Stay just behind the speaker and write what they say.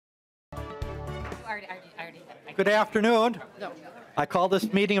Good afternoon. I call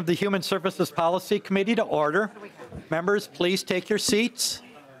this meeting of the Human Services Policy Committee to order. Members, please take your seats.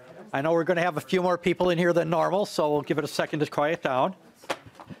 I know we're going to have a few more people in here than normal, so we'll give it a second to quiet down.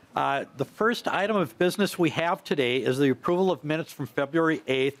 The first item of business we have today is the approval of minutes from February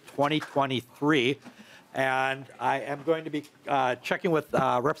 8th, 2023. And I am going to be checking with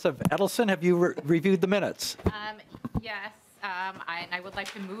Representative Edelson. Have you reviewed the minutes? Yes, and I would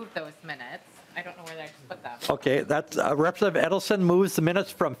like to move those minutes. I don't know where I just put them. Okay, that's Representative Edelson moves the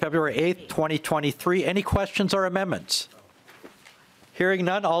minutes from February 8th, 2023. Any questions or amendments? Hearing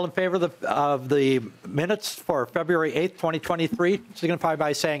none, all in favor of the minutes for February 8th, 2023, signify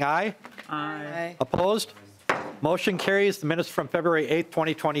by saying aye. Aye. Opposed? Motion carries. The minutes from February 8th,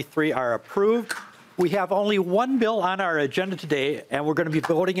 2023 are approved. We have only one bill on our agenda today, and we're going to be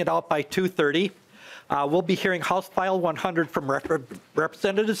voting it out by 2:30. We'll be hearing House File 100 from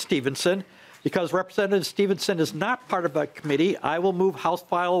Representative Stevenson. Because Representative Stevenson is not part of a committee, I will move House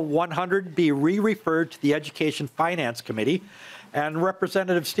File 100 be re-referred to the Education Finance Committee. And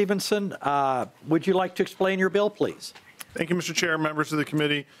Representative Stevenson, would you like to explain your bill, please? Thank you, Mr. Chair, members of the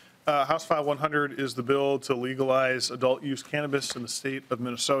committee. House File 100 is the bill to legalize adult use cannabis in the state of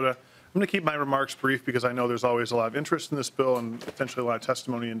Minnesota. I'm going to keep my remarks brief because I know there's always a lot of interest in this bill and potentially a lot of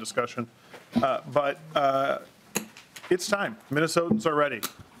testimony and discussion. But it's time. Minnesotans are ready.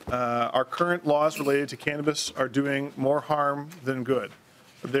 Our current laws related to cannabis are doing more harm than good.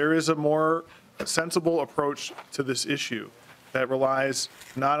 There is a more sensible approach to this issue that relies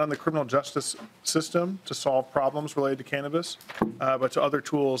not on the criminal justice system to solve problems related to cannabis, but to other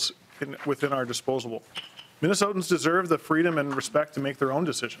tools within our disposal. Minnesotans deserve the freedom and respect to make their own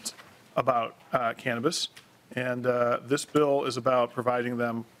decisions about cannabis, and this bill is about providing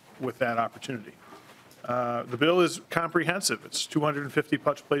them with that opportunity. The bill is comprehensive. It's 250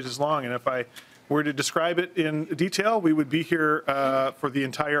 pages long, and if I were to describe it in detail, we would be here for the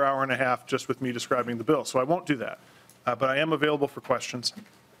entire hour and a half just with me describing the bill. So I won't do that. But I am available for questions,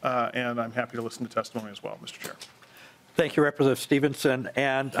 and I'm happy to listen to testimony as well, Mr. Chair. Thank you, Representative Stevenson.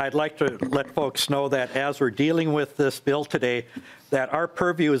 And I'd like to let folks know that as we're dealing with this bill today, that our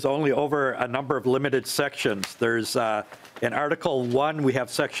purview is only over a number of limited sections. There's in Article 1, we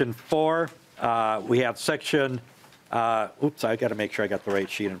have Section 4. We have Section, oops, I got to make sure I got the right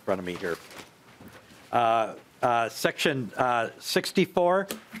sheet in front of me here. Section 64,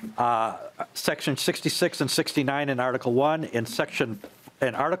 Section 66 and 69 in Article 1.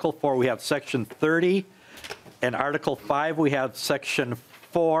 In Article 4, we have Section 30. In Article 5, we have Section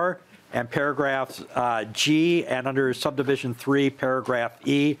 4 and paragraphs G, and under Subdivision 3, paragraph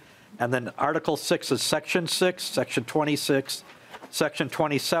E. And then Article 6 is Section 6, Section 26, Section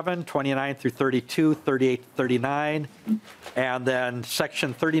 27, 29 through 32, 38 to 39, and then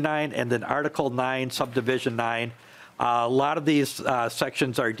Section 39, and then Article 9, Subdivision 9. A lot of these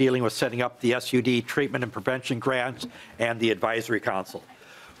sections are dealing with setting up the SUD treatment and prevention grants and the advisory council.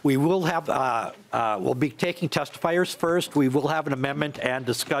 We will have, we'll be taking testifiers first. We will have an amendment and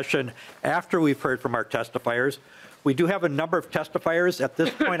discussion after we've heard from our testifiers. We do have a number of testifiers. At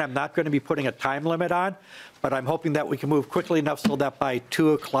this point, I'm not going to be putting a time limit on, but I'm hoping that we can move quickly enough so that by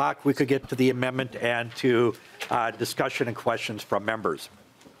 2 o'clock we could get to the amendment and to discussion and questions from members.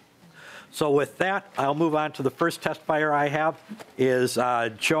 So with that, I'll move on to the first testifier I have is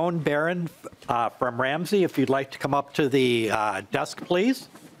Joan Barron from Ramsey. If you'd like to come up to the desk, please.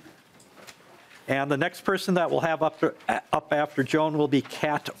 And the next person that we'll have up after Joan will be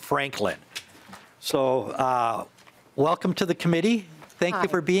Kat Franklin. So welcome to the committee. Thank you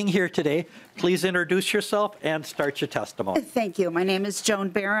for being here today. Please introduce yourself and start your testimony. Thank you. My name is Joan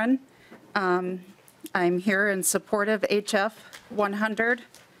Barron. I'm here in support of HF 100.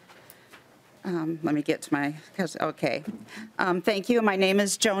 Let me get to my, okay. Thank you. My name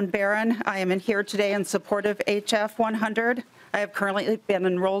is Joan Barron. I am in here today in support of HF 100. I have currently been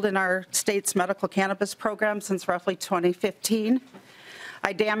enrolled in our state's medical cannabis program since roughly 2015.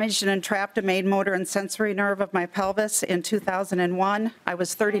 I damaged and entrapped a main motor and sensory nerve of my pelvis in 2001. I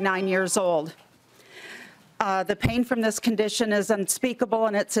was 39 years old. The pain from this condition is unspeakable,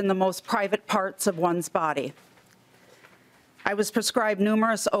 and it's in the most private parts of one's body. I was prescribed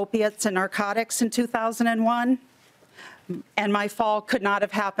numerous opiates and narcotics in 2001, and my fall could not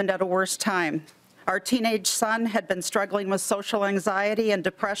have happened at a worse time. Our teenage son had been struggling with social anxiety and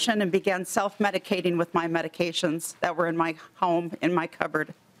depression and began self-medicating with my medications that were in my home, in my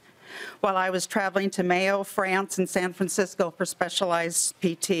cupboard, while I was traveling to Mayo, France, and San Francisco for specialized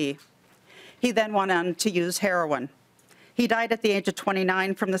PT. He then went on to use heroin. He died at the age of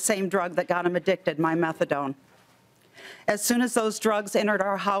 29 from the same drug that got him addicted, my methadone. As soon as those drugs entered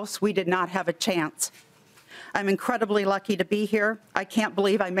our house, we did not have a chance. I'm incredibly lucky to be here. I can't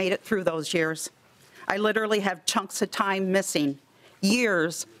believe I made it through those years. I literally have chunks of time missing,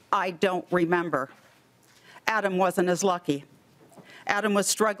 years I don't remember. Adam wasn't as lucky. Adam was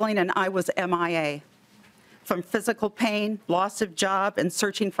struggling and I was MIA. From physical pain, loss of job, and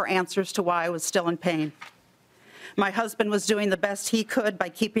searching for answers to why I was still in pain. My husband was doing the best he could by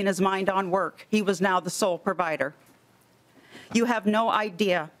keeping his mind on work. He was now the sole provider. You have no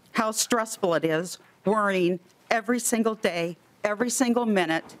idea how stressful it is worrying every single day, every single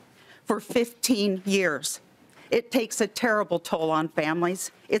minute for 15 years. It takes a terrible toll on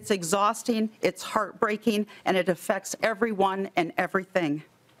families. It's exhausting, it's heartbreaking, and it affects everyone and everything.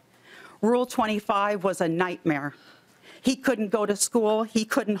 Rule 25 was a nightmare. He couldn't go to school, he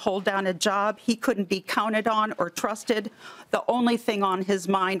couldn't hold down a job, he couldn't be counted on or trusted. The only thing on his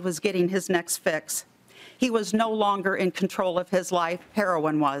mind was getting his next fix. He was no longer in control of his life,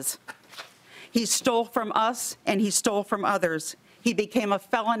 heroin was. He stole from us and he stole from others. He became a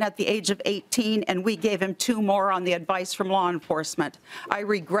felon at the age of 18 and we gave him 2 more on the advice from law enforcement. I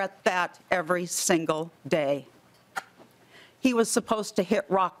regret that every single day. He was supposed to hit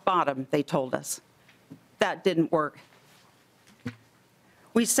rock bottom, they told us. That didn't work.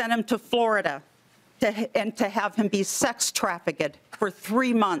 We sent him to Florida to have him be sex trafficked for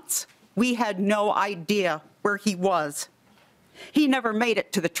 3 months. We had no idea where he was. He never made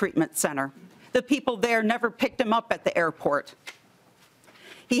it to the treatment center. The people there never picked him up at the airport.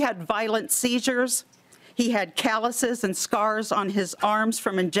 He had violent seizures. He had calluses and scars on his arms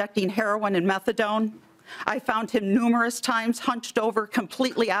from injecting heroin and methadone. I found him numerous times hunched over,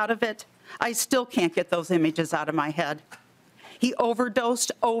 completely out of it. I still can't get those images out of my head. He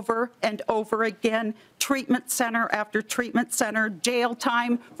overdosed over and over again, treatment center after treatment center, jail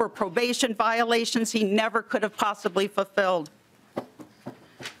time for probation violations he never could have possibly fulfilled.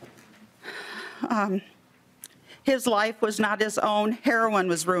 His life was not his own. Heroin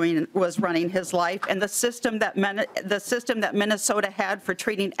was running his life, and the system that Minnesota had for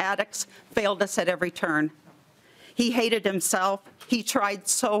treating addicts failed us at every turn. He hated himself. He tried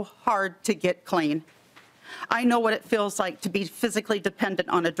so hard to get clean. I know what it feels like to be physically dependent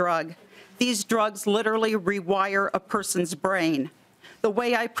on a drug. These drugs literally rewire a person's brain. The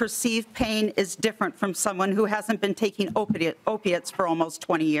way I perceive pain is different from someone who hasn't been taking opiates for almost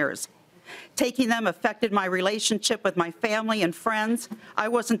 20 years. Taking them affected my relationship with my family and friends. I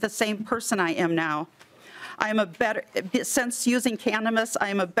wasn't the same person I am now. Since using cannabis, I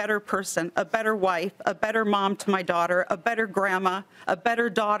am a better person, a better wife, a better mom to my daughter, a better grandma, a better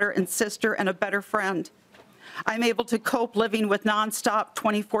daughter and sister, and a better friend. I'm able to cope living with nonstop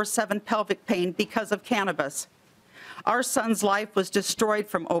 24/7 pelvic pain because of cannabis. Our son's life was destroyed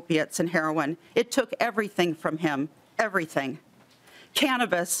from opiates and heroin. It took everything from him, everything.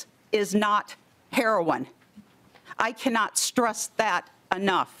 Cannabis is not heroin. I cannot stress that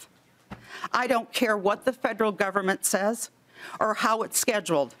enough. I don't care what the federal government says or how it's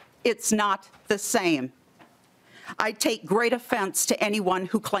scheduled. It's not the same. I take great offense to anyone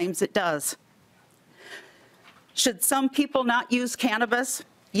who claims it does. Should some people not use cannabis?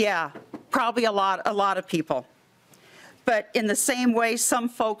 Yeah, probably a lot of people. But in the same way, some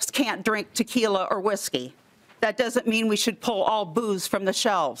folks can't drink tequila or whiskey. That doesn't mean we should pull all booze from the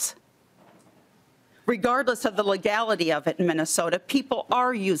shelves. Regardless of the legality of it in Minnesota, people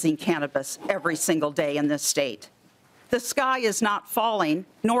are using cannabis every single day in this state. The sky is not falling,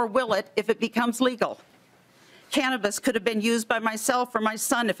 nor will it if it becomes legal. Cannabis could have been used by myself or my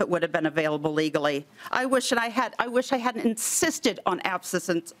son if it would have been available legally. I wish I hadn't insisted on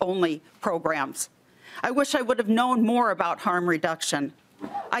abstinence-only programs. I wish I would have known more about harm reduction.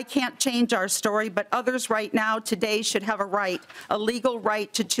 I can't change our story, but others right now today should have a legal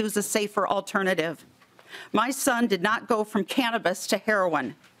right to choose a safer alternative. My son did not go from cannabis to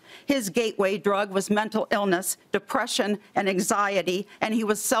heroin. His gateway drug was mental illness, depression, and anxiety, and he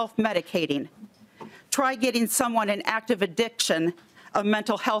was self-medicating. Try getting someone in active addiction a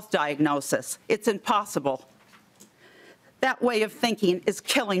mental health diagnosis. It's impossible. That way of thinking is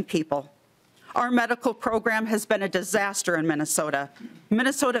killing people. Our medical program has been a disaster in Minnesota.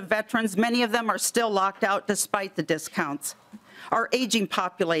 Minnesota veterans, many of them are still locked out despite the discounts. Our aging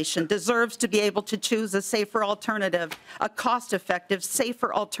population deserves to be able to choose a safer alternative, a cost-effective,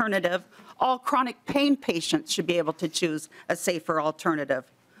 safer alternative. All chronic pain patients should be able to choose a safer alternative.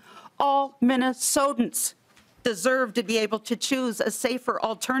 All Minnesotans deserve to be able to choose a safer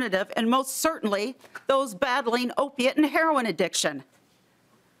alternative, and most certainly those battling opiate and heroin addiction.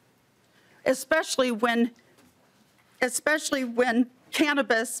 Especially when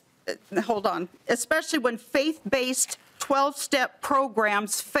cannabis, especially when faith-based 12-step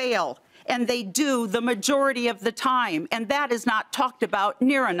programs fail and they do the majority of the time, and that is not talked about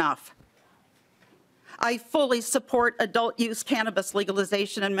near enough. I fully support adult use cannabis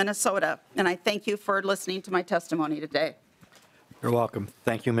legalization in Minnesota, and I thank you for listening to my testimony today. You're welcome.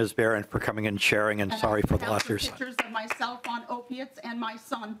 Thank you, Ms. Barron, for coming and sharing, and sorry for the loss of your son. Pictures of myself on opiates and my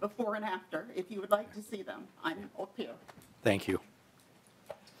son before and after, if you would like to see them. I'm up here. Thank you.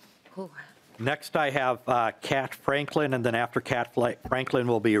 Next, I have Kat Franklin, and then after Kat Franklin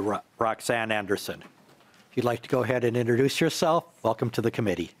will be Roxanne Anderson. If you'd like to go ahead and introduce yourself, welcome to the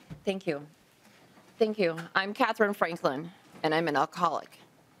committee. Thank you. Thank you. I'm Catherine Franklin, and I'm an alcoholic.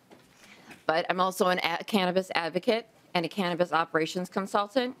 But I'm also a cannabis advocate and a cannabis operations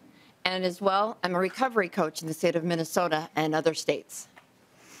consultant. And as well, I'm a recovery coach in the state of Minnesota and other states.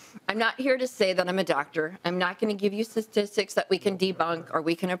 I'm not here to say that I'm a doctor. I'm not going to give you statistics that we can debunk or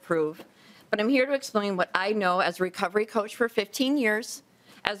we can approve. But I'm here to explain what I know as a recovery coach for 15 years,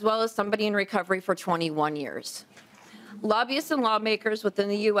 as well as somebody in recovery for 21 years. Lobbyists and lawmakers within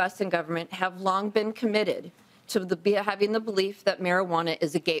the U.S. and government have long been committed to having the belief that marijuana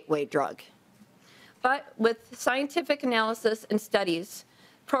is a gateway drug. But with scientific analysis and studies,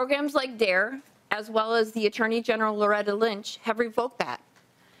 programs like DARE, as well as the Attorney General Loretta Lynch, have revoked that.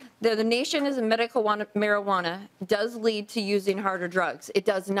 The nation is a medical marijuana does lead to using harder drugs. It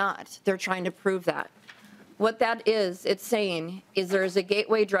does not. They're trying to prove that. What that is, it's saying, is there is a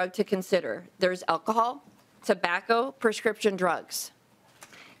gateway drug to consider. There's alcohol, tobacco, prescription drugs.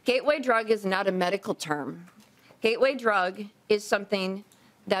 Gateway drug is not a medical term. Gateway drug is something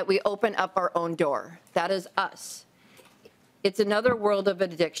that we open up our own door. That is us. It's another world of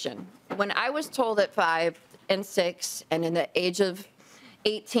addiction. When I was told at 5 and 6 and in the age of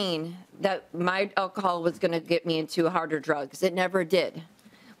 18 that my alcohol was going to get me into harder drugs, it never did.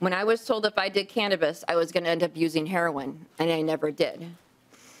 When I was told if I did cannabis, I was going to end up using heroin, and I never did.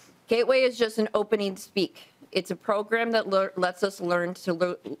 Gateway is just an opening speak. It's a program that lets us learn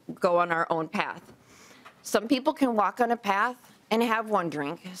to go on our own path. Some people can walk on a path and have one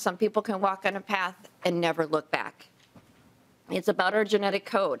drink. Some people can walk on a path and never look back. It's about our genetic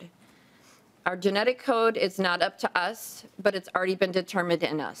code. Our genetic code is not up to us, but it's already been determined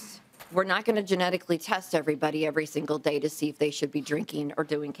in us. We're not going to genetically test everybody every single day to see if they should be drinking or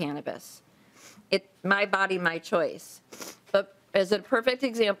doing cannabis. My body, my choice. But as a perfect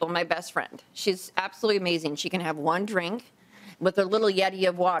example, my best friend, she's absolutely amazing. She can have one drink with a little Yeti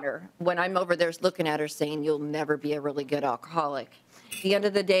of water when I'm over there looking at her saying, you'll never be a really good alcoholic. At the end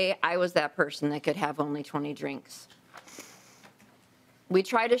of the day, I was that person that could have only 20 drinks. We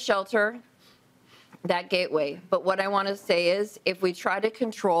try to shelter that gateway, but what I want to say is if we try to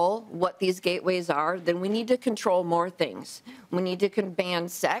control what these gateways are, then we need to control more things. We need to ban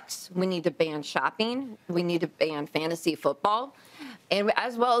sex, we need to ban shopping, we need to ban fantasy football, and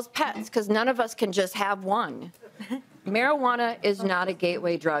as well as pets, because none of us can just have one. Marijuana is not a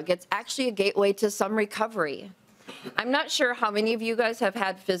gateway drug. It's actually a gateway to some recovery. I'm not sure how many of you guys have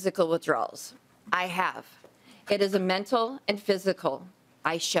had physical withdrawals. I have. It is a mental and physical.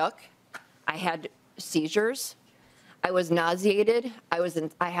 I shook. I had seizures. I was nauseated.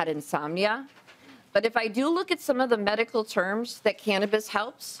 I had insomnia. But if I do look at some of the medical terms that cannabis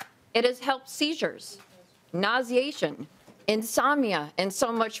helps, it has helped seizures, nauseation, insomnia, and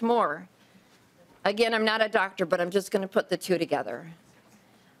so much more. Again, I'm not a doctor, but I'm just going to put the two together.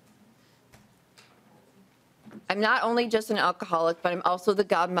 I'm not only just an alcoholic, but I'm also the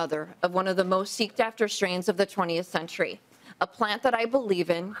godmother of one of the most sought after strains of the 20th century. A plant that I believe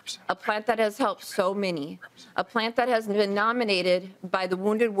in, a plant that has helped so many, a plant that has been nominated by the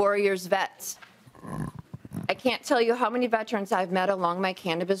Wounded Warriors vets. I can't tell you how many veterans I've met along my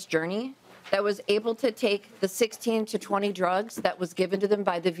cannabis journey that was able to take the 16 to 20 drugs that was given to them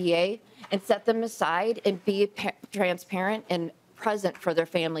by the VA and set them aside and be transparent and present for their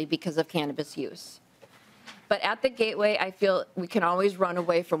family because of cannabis use. But at the gateway, I feel we can always run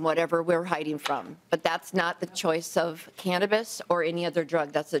away from whatever we're hiding from. But that's not the choice of cannabis or any other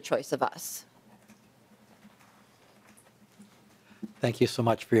drug. That's the choice of us. Thank you so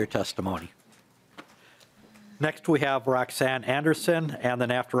much for your testimony. Next, we have Roxanne Anderson, and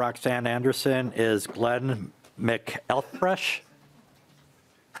then after Roxanne Anderson is Glenn McElfresh.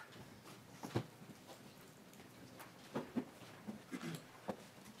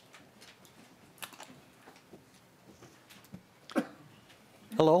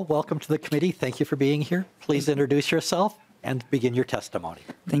 Hello, welcome to the committee. Thank you for being here. Please introduce yourself and begin your testimony.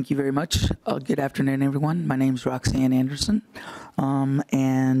 Thank you very much. Good afternoon, everyone. My name is Roxanne Anderson,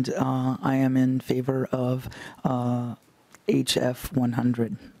 and I am in favor of HF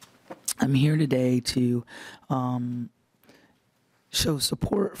 100. I'm here today to show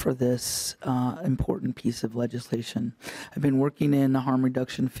support for this important piece of legislation. I've been working in the harm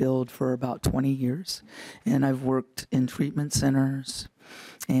reduction field for about 20 years, and I've worked in treatment centers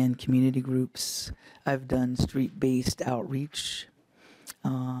and community groups. I've done street-based outreach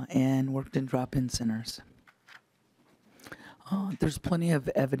and worked in drop-in centers. There's plenty of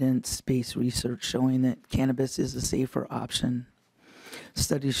evidence-based research showing that cannabis is a safer option.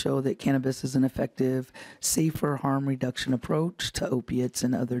 Studies show that cannabis is an effective, safer harm reduction approach to opiates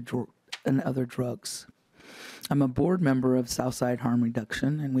and other drugs. I'm a board member of Southside Harm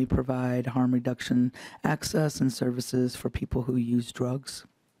Reduction, and we provide harm reduction access and services for people who use drugs.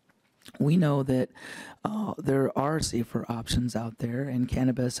 We know that there are safer options out there, and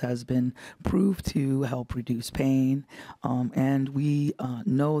cannabis has been proved to help reduce pain. And we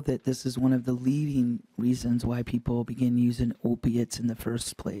know that this is one of the leading reasons why people begin using opiates in the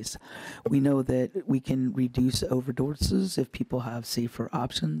first place. We know that we can reduce overdoses if people have safer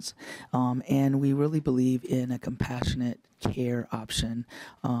options. And we really believe in a compassionate care option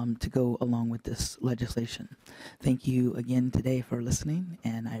to go along with this legislation. Thank you again today for listening,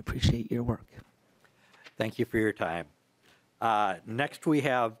 and I appreciate your work. Thank you for your time. Next, we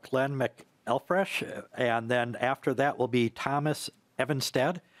have Glenn McElfresh, and then after that will be Thomas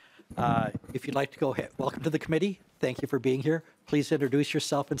Evanstad. If you'd like to go ahead, welcome to the committee. Thank you for being here. Please introduce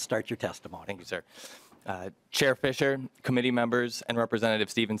yourself and start your testimony. Thank you, sir. Chair Fisher, committee members, and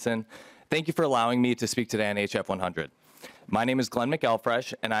Representative Stevenson, thank you for allowing me to speak today on HF 100. My name is Glenn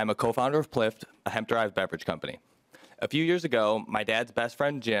McElfresh, and I'm a co-founder of Plift, a hemp-derived beverage company. A few years ago, my dad's best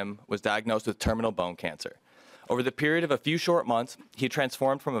friend, Jim, was diagnosed with terminal bone cancer. Over the period of a few short months, he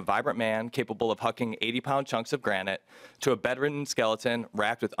transformed from a vibrant man capable of hucking 80-pound chunks of granite to a bedridden skeleton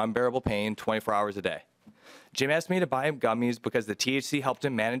racked with unbearable pain 24 hours a day. Jim asked me to buy him gummies because the THC helped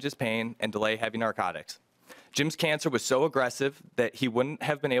him manage his pain and delay heavy narcotics. Jim's cancer was so aggressive that he wouldn't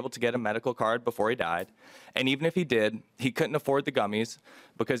have been able to get a medical card before he died, and even if he did, he couldn't afford the gummies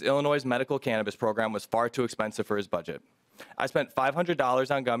because Illinois' medical cannabis program was far too expensive for his budget. I spent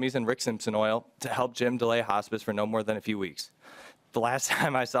 $500 on gummies and Rick Simpson oil to help Jim delay hospice for no more than a few weeks. The last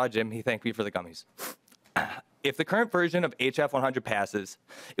time I saw Jim, he thanked me for the gummies. If the current version of HF 100 passes,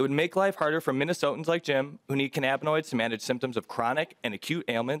 it would make life harder for Minnesotans like Jim, who need cannabinoids to manage symptoms of chronic and acute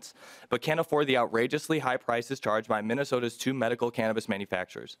ailments, but can't afford the outrageously high prices charged by Minnesota's two medical cannabis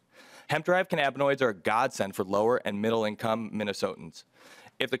manufacturers. Hemp-derived cannabinoids are a godsend for lower and middle-income Minnesotans.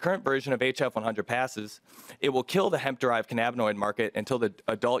 If the current version of HF 100 passes, it will kill the hemp-derived cannabinoid market until the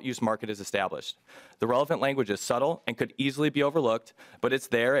adult use market is established. The relevant language is subtle and could easily be overlooked, but it's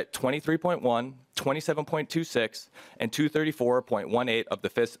there at 23.1, 27.26, and 234.18 of the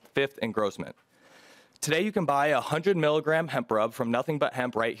fifth engrossment. Today you can buy a 100 milligram hemp rub from Nothing But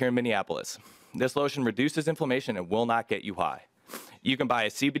Hemp right here in Minneapolis. This lotion reduces inflammation and will not get you high. You can buy a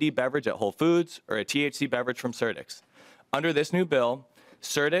CBD beverage at Whole Foods or a THC beverage from Surdix. Under this new bill,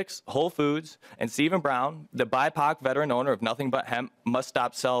 Surdix, Whole Foods, and Stephen Brown, the BIPOC veteran owner of Nothing But Hemp, must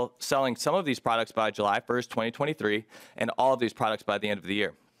stop selling some of these products by July 1st, 2023, and all of these products by the end of the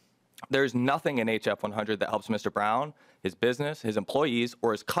year. There's nothing in HF 100 that helps Mr. Brown, his business, his employees,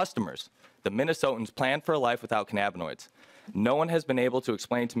 or his customers, the Minnesotans, plan for a life without cannabinoids. No one has been able to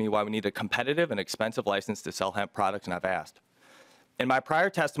explain to me why we need a competitive and expensive license to sell hemp products, and I've asked. In my prior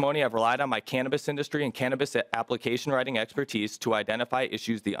testimony, I've relied on my cannabis industry and cannabis application writing expertise to identify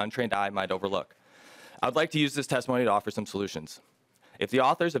issues the untrained eye might overlook. I would like to use this testimony to offer some solutions. If the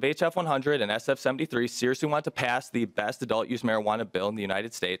authors of HF 100 and SF 73 seriously want to pass the best adult use marijuana bill in the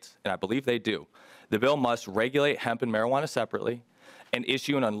United States, and I believe they do, the bill must regulate hemp and marijuana separately and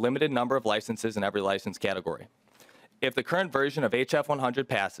issue an unlimited number of licenses in every license category. If the current version of HF 100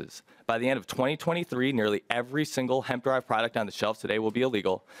 passes, by the end of 2023, nearly every single hemp-derived product on the shelves today will be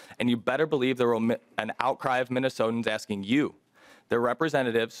illegal, and you better believe there will be an outcry of Minnesotans asking you, their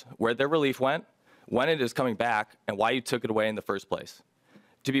representatives, where their relief went, when it is coming back, and why you took it away in the first place.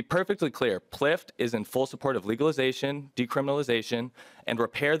 To be perfectly clear, Plift is in full support of legalization, decriminalization, and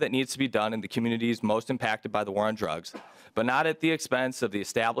repair that needs to be done in the communities most impacted by the war on drugs, but not at the expense of the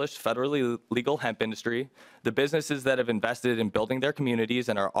established federally legal hemp industry, the businesses that have invested in building their communities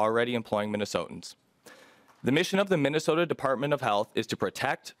and are already employing Minnesotans. The mission of the Minnesota Department of Health is to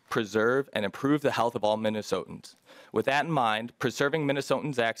protect, preserve, and improve the health of all Minnesotans. With that in mind, preserving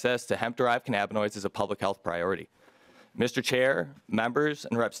Minnesotans' access to hemp-derived cannabinoids is a public health priority. Mr. Chair, members,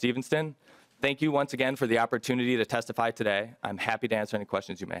 and Rep. Stevenson, thank you once again for the opportunity to testify today. I'm happy to answer any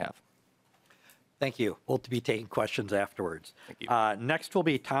questions you may have. Thank you. We'll be taking questions afterwards. Thank you. Next will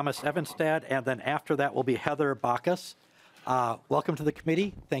be Thomas Evanstad, and then after that will be Heather Bacchus. Welcome to the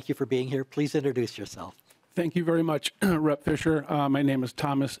committee. Thank you for being here. Please introduce yourself. Thank you very much, Rep. Fisher. My name is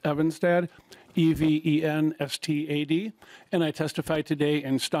Thomas Evenstad, Evenstad, and I testify today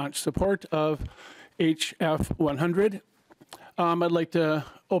in staunch support of HF 100. I'd like to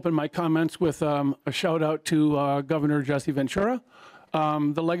open my comments with a shout out to Governor Jesse Ventura.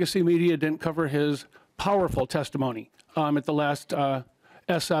 The legacy media didn't cover his powerful testimony at the last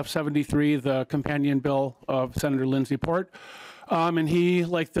SF 73, the companion bill of Senator Lindsey Port. And he,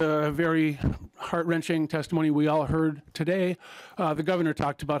 like the very heart-wrenching testimony we all heard today, the governor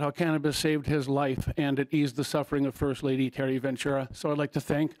talked about how cannabis saved his life and it eased the suffering of First Lady Terry Ventura. So I'd like to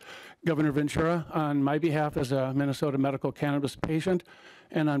thank Governor Ventura on my behalf as a Minnesota medical cannabis patient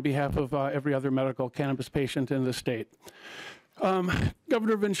and on behalf of every other medical cannabis patient in the state.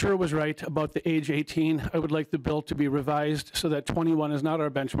 Governor Ventura was right about the age 18. I would like the bill to be revised so that 21 is not our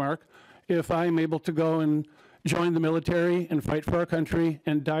benchmark. If I'm able to go and join the military and fight for our country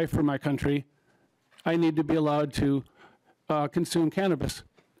and die for my country, I need to be allowed to consume cannabis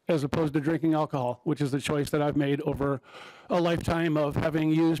as opposed to drinking alcohol, which is the choice that I've made over a lifetime of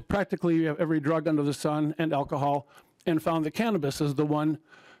having used practically every drug under the sun and alcohol, and found that cannabis is the one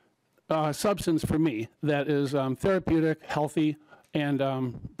substance for me that is therapeutic, healthy, and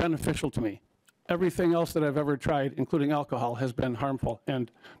beneficial to me. Everything else that I've ever tried, including alcohol, has been harmful and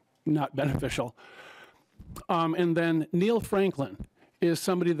not beneficial. And then Neil Franklin is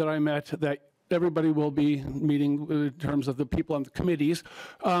somebody that I met that everybody will be meeting in terms of the people on the committees.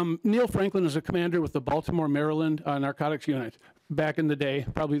 Neil Franklin is a commander with the Baltimore, Maryland narcotics unit back in the day,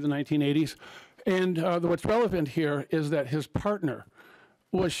 probably the 1980s. And what's relevant here is that his partner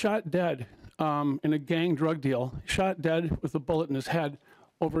was shot dead in a gang drug deal, shot dead with a bullet in his head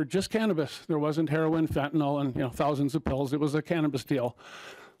over just cannabis. There wasn't heroin, fentanyl, and thousands of pills. It was a cannabis deal.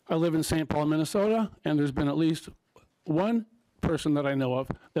 I live in St. Paul, Minnesota, and there's been at least one person that I know of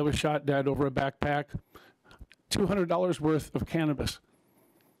that was shot dead over a backpack, $200 worth of cannabis.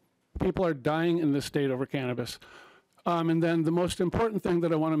 People are dying in this state over cannabis. And then the most important thing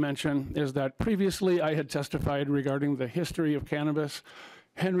that I want to mention is that previously I had testified regarding the history of cannabis.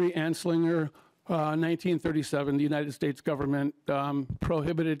 Henry Anslinger, 1937, the United States government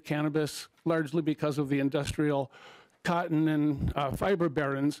prohibited cannabis largely because of the industrial cotton and fiber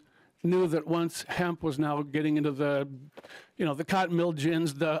barons knew that once hemp was now getting into the, the cotton mill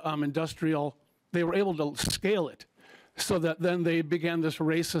gins, the industrial, they were able to scale it. So that then they began this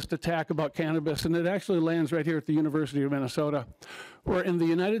racist attack about cannabis, and it actually lands right here at the University of Minnesota, where in the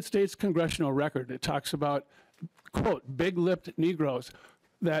United States Congressional Record, it talks about, quote, big-lipped Negroes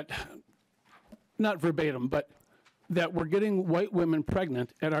that, not verbatim, but that were getting white women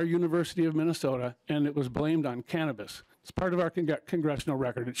pregnant at our University of Minnesota, and it was blamed on cannabis. It's part of our congressional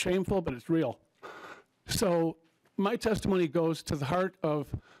record. It's shameful, but it's real. So my testimony goes to the heart of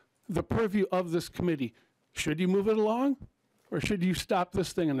the purview of this committee. Should you move it along, or should you stop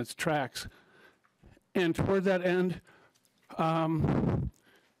this thing in its tracks? And toward that end, I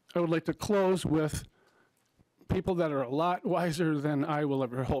would like to close with people that are a lot wiser than I will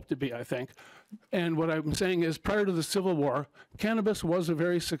ever hope to be, I think. And what I'm saying is, prior to the Civil War, cannabis was a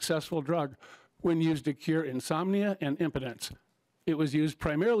very successful drug when used to cure insomnia and impotence. It was used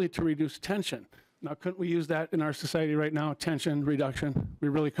primarily to reduce tension. Now, couldn't we use that in our society right now? Tension reduction, we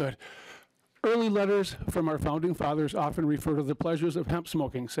really could. Early letters from our founding fathers often refer to the pleasures of hemp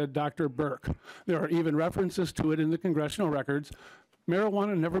smoking, said Dr. Burke. There are even references to it in the congressional records.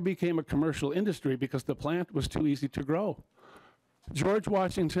 Marijuana never became a commercial industry because the plant was too easy to grow. George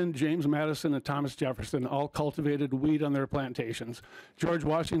Washington, James Madison, and Thomas Jefferson all cultivated weed on their plantations. George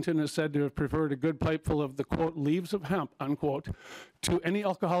Washington is said to have preferred a good pipeful of the, quote, leaves of hemp, unquote, to any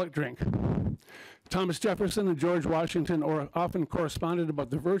alcoholic drink. Thomas Jefferson and George Washington often corresponded about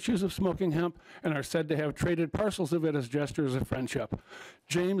the virtues of smoking hemp and are said to have traded parcels of it as gestures of friendship.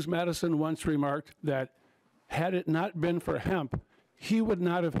 James Madison once remarked that had it not been for hemp, he would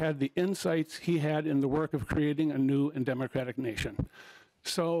not have had the insights he had in the work of creating a new and democratic nation.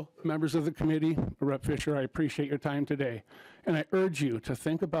 So, members of the committee, Rep. Fisher, I appreciate your time today. And I urge you to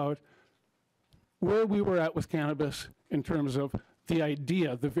think about where we were at with cannabis in terms of the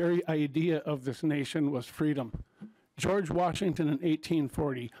idea, the very idea of this nation was freedom. George Washington in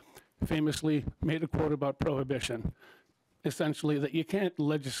 1840 famously made a quote about prohibition, essentially that you can't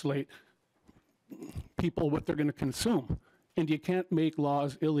legislate people what they're going to consume. And you can't make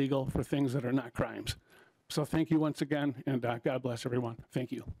laws illegal for things that are not crimes. So thank you once again, and God bless everyone.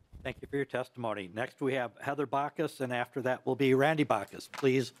 Thank you. Thank you for your testimony. Next, we have Heather Bacchus, and after that will be Randy Bacchus.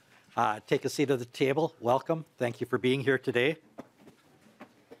 Please take a seat at the table. Welcome. Thank you for being here today.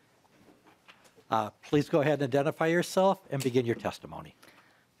 Please go ahead and identify yourself and begin your testimony.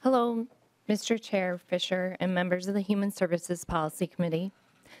 Hello, Mr. Chair Fisher and members of the Human Services Policy Committee,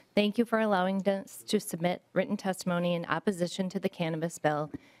 thank you for allowing us to submit written testimony in opposition to the cannabis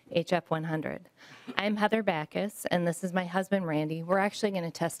bill, HF 100. I'm Heather Backus, and this is my husband, Randy. We're actually going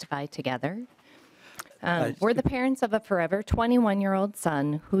to testify together. We're the parents of a forever 21-year-old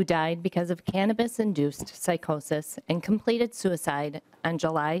son who died because of cannabis-induced psychosis and completed suicide on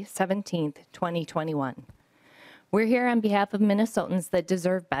July 17, 2021. We're here on behalf of Minnesotans that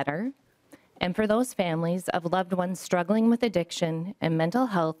deserve better, and for those families of loved ones struggling with addiction and mental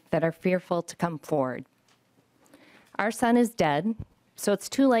health that are fearful to come forward. Our son is dead, so it's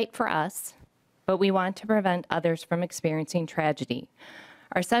too late for us, but we want to prevent others from experiencing tragedy.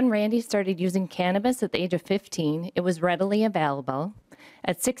 Our son Randy started using cannabis at the age of 15. It was readily available.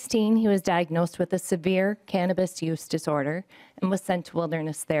 At 16, he was diagnosed with a severe cannabis use disorder and was sent to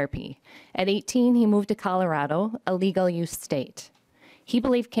wilderness therapy. At 18, he moved to Colorado, a legal use state. He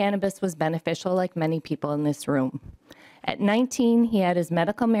believed cannabis was beneficial like many people in this room. At 19, he had his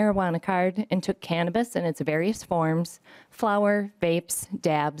medical marijuana card and took cannabis in its various forms: flower, vapes,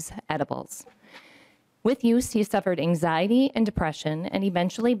 dabs, edibles. With use, he suffered anxiety and depression and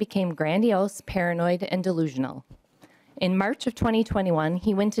eventually became grandiose, paranoid, and delusional. In March of 2021,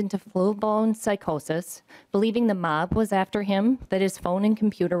 he went into full-blown psychosis, believing the mob was after him, that his phone and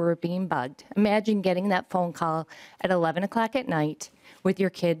computer were being bugged. Imagine getting that phone call at 11 o'clock at night with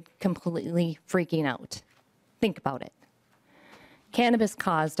your kid completely freaking out. Think about it. Cannabis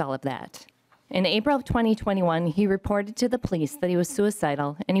caused all of that. In April of 2021, he reported to the police that he was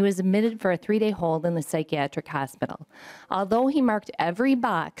suicidal, and he was admitted for a 3-day hold in the psychiatric hospital. Although he marked every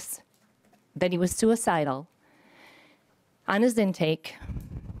box that he was suicidal on his intake,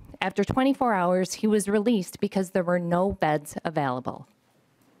 after 24 hours, he was released because there were no beds available.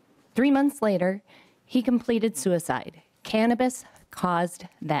 3 months later, he completed suicide. Cannabis caused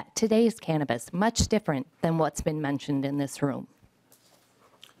that. Today's cannabis, much different than what's been mentioned in this room.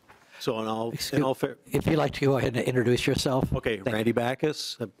 So in all fair, If you'd like to go ahead and introduce yourself. okay, Thank Randy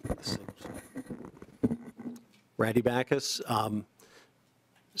Backus. Randy Backus.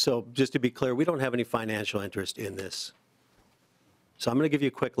 So just to be clear, we don't have any financial interest in this. So I'm going to give you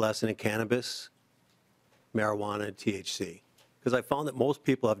a quick lesson in cannabis, marijuana, and THC, because I found that most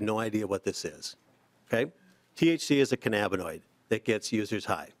people have no idea what this is. Okay? THC is a cannabinoid that gets users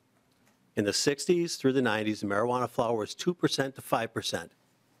high. In the 60s through the 90s, the marijuana flower was 2% to 5%.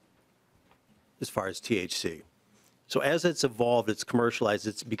 As far as THC. So as it's evolved, it's commercialized,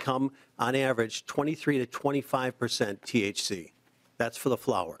 it's become, on average, 23 to 25% THC. That's for the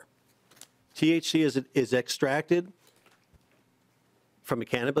flower. THC is extracted from a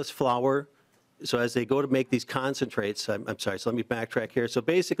cannabis flower. So as they go to make these concentrates, I'm sorry, so let me backtrack here. So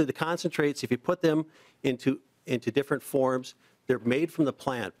basically the concentrates, if you put them into different forms, they're made from the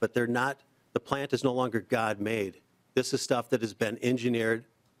plant, but they're not, the plant is no longer God-made. This is stuff that has been engineered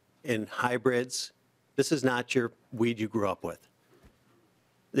in hybrids. This is not your weed you grew up with.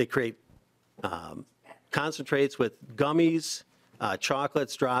 They create concentrates with gummies,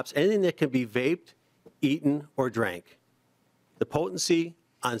 chocolates, drops, anything that can be vaped, eaten, or drank. The potency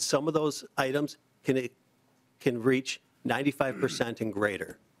on some of those items can reach 95% and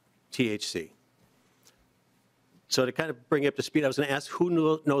greater THC. So to kind of bring you up to speed, I was going to ask who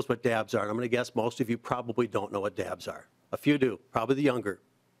knows what dabs are. And I'm going to guess most of you probably don't know what dabs are. A few do, probably the younger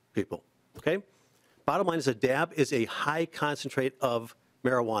people, okay? Bottom line is a dab is a high concentrate of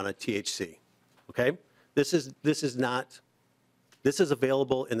marijuana, THC, okay? This is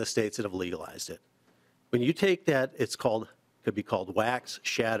available in the states that have legalized it. When you take that, could be called wax,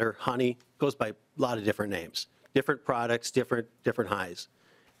 shatter, honey, goes by a lot of different names, different products, different highs.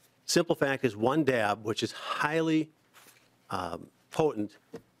 Simple fact is one dab, which is highly potent,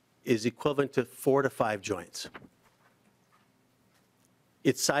 is equivalent to 4 to 5 joints.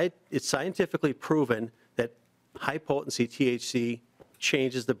 It's scientifically proven that high potency THC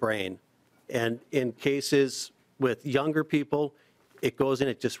changes the brain. And in cases with younger people, it goes in,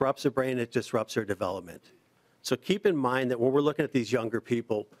 it disrupts the brain, it disrupts their development. So keep in mind that when we're looking at these younger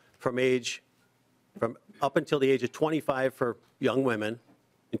people from up until the age of 25 for young women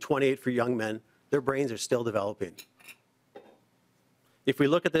and 28 for young men, their brains are still developing. If we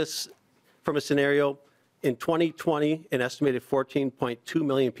look at this from a scenario, in 2020, an estimated 14.2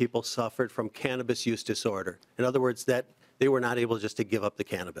 million people suffered from cannabis use disorder. In other words, that they were not able just to give up the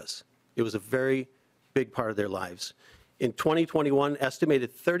cannabis. It was a very big part of their lives. In 2021,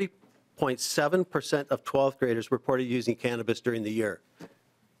 estimated 30.7% of 12th graders reported using cannabis during the year.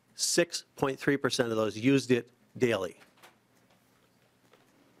 6.3% of those used it daily.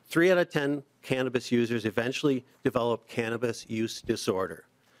 3 out of 10 cannabis users eventually develop cannabis use disorder.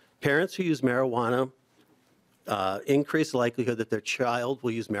 Parents who use marijuana increase the likelihood that their child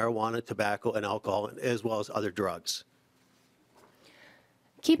will use marijuana, tobacco, and alcohol, as well as other drugs.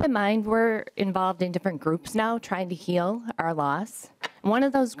 Keep in mind, we're involved in different groups now trying to heal our loss. One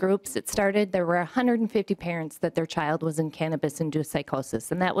of those groups, it started, there were 150 parents that their child was in cannabis-induced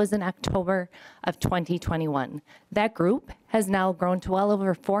psychosis, and that was in October of 2021. That group has now grown to well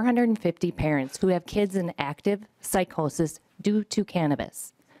over 450 parents who have kids in active psychosis due to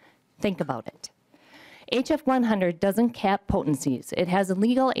cannabis. Think about it. HF 100 doesn't cap potencies. It has a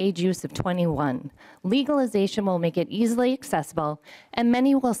legal age use of 21. Legalization will make it easily accessible, and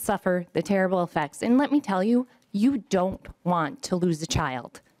many will suffer the terrible effects. And let me tell you, you don't want to lose a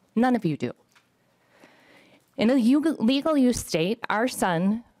child. None of you do. In a legal use state, our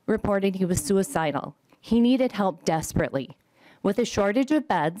son reported he was suicidal. He needed help desperately. With a shortage of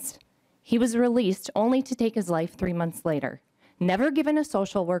beds, he was released only to take his life 3 months later. Never given a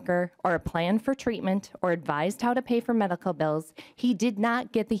social worker or a plan for treatment or advised how to pay for medical bills, he did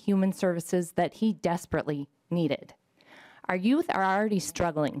not get the human services that he desperately needed. Our youth are already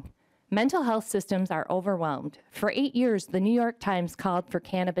struggling. Mental health systems are overwhelmed. For 8 years, the New York Times called for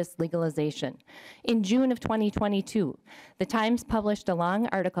cannabis legalization. In June of 2022, the Times published a long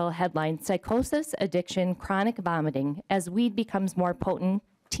article headlined, "Psychosis, Addiction, Chronic Vomiting. As weed becomes more potent,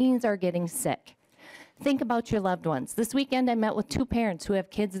 teens are getting sick." Think about your loved ones. This weekend, I met with 2 parents who have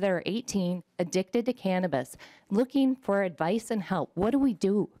kids that are 18, addicted to cannabis, looking for advice and help. What do we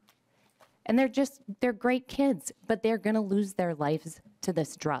do? And they're great kids, but they're gonna lose their lives to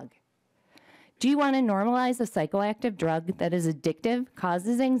this drug. Do you wanna normalize a psychoactive drug that is addictive,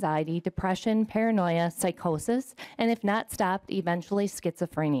 causes anxiety, depression, paranoia, psychosis, and if not stopped, eventually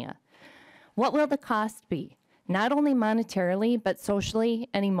schizophrenia? What will the cost be? Not only monetarily, but socially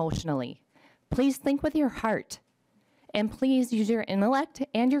and emotionally. Please think with your heart, and please use your intellect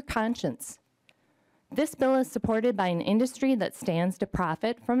and your conscience. This bill is supported by an industry that stands to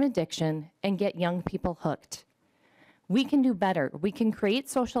profit from addiction and get young people hooked. We can do better. We can create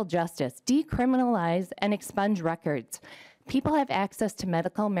social justice, decriminalize and expunge records. People have access to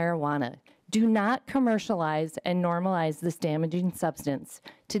medical marijuana. Do not commercialize and normalize this damaging substance.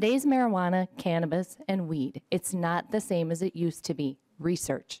 Today's marijuana, cannabis, and weed, it's not the same as it used to be.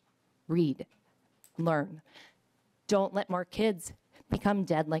 Research, read, learn. Don't let more kids become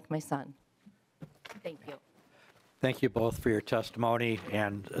dead like my son. Thank you. Thank you both for your testimony,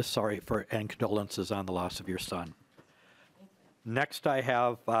 and and condolences on the loss of your son. Next, I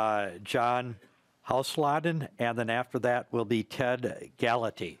have John Hausladen, and then after that will be Ted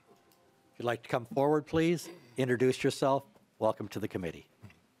Gallaty. If you'd like to come forward, please, introduce yourself. Welcome to the committee.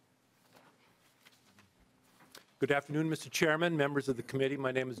 Good afternoon, Mr. Chairman, members of the committee.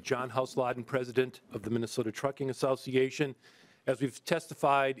 My name is John Hausladen, President of the Minnesota Trucking Association. As we've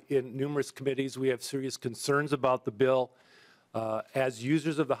testified in numerous committees, we have serious concerns about the bill. As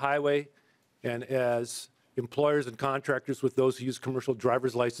users of the highway and as employers and contractors with those who use commercial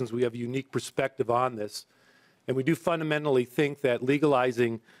driver's license, we have a unique perspective on this. And we do fundamentally think that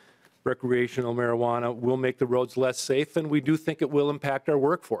legalizing recreational marijuana will make the roads less safe, and we do think it will impact our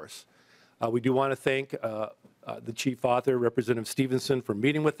workforce. We do want to thank the chief author, Representative Stevenson, for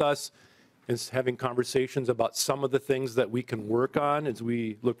meeting with us and having conversations about some of the things that we can work on as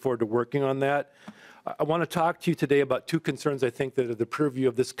we look forward to working on that. I want to talk to you today about 2 concerns I think that are the purview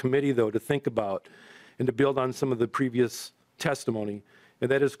of this committee, though, to think about and to build on some of the previous testimony. And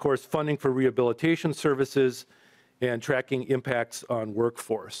that is, of course, funding for rehabilitation services and tracking impacts on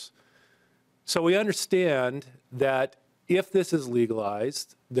workforce. So we understand that if this is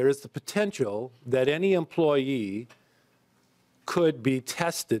legalized, there is the potential that any employee could be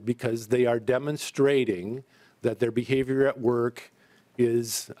tested because they are demonstrating that their behavior at work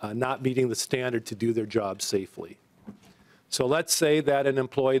is not meeting the standard to do their job safely. So let's say that an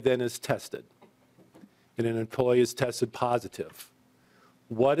employee then is tested, and an employee is tested positive.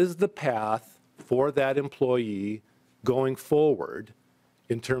 What is the path for that employee going forward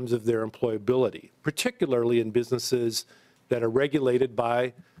in terms of their employability, particularly in businesses that are regulated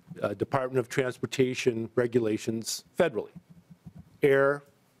by Department of Transportation regulations federally? Air,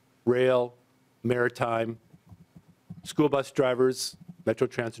 rail, maritime, school bus drivers, metro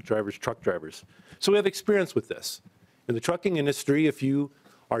transit drivers, truck drivers. So we have experience with this. In the trucking industry, if you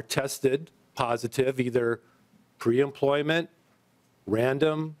are tested positive, either pre-employment,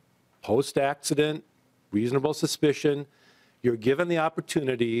 random, post-accident, reasonable suspicion, you're given the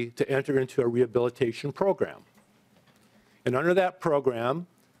opportunity to enter into a rehabilitation program. And under that program,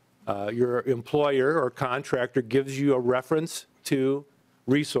 your employer or contractor gives you a reference to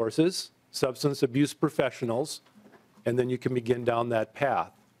resources, substance abuse professionals, and then you can begin down that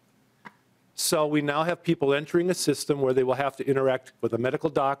path. So we now have people entering a system where they will have to interact with a medical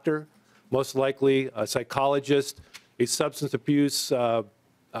doctor, most likely a psychologist, a substance abuse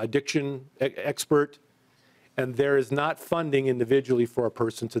addiction expert, and there is not funding individually for a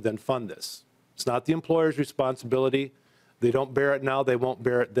person to then fund this. It's not the employer's responsibility. They don't bear it now, they won't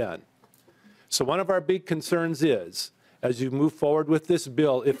bear it then. So one of our big concerns is, as you move forward with this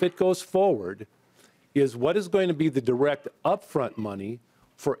bill, if it goes forward, is what is going to be the direct upfront money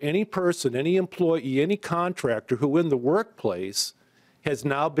for any person, any employee, any contractor who in the workplace has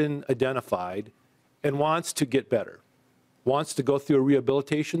now been identified and wants to get better, wants to go through a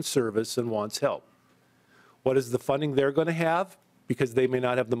rehabilitation service and wants help. What is the funding they're going to have? Because they may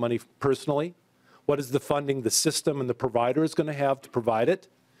not have the money personally. What is the funding the system and the provider is going to have to provide it?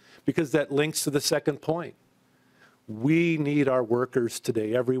 Because that links to the second point. We need our workers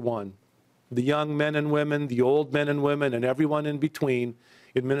today, everyone. The young men and women, the old men and women, and everyone in between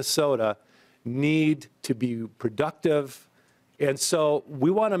in Minnesota need to be productive. And so we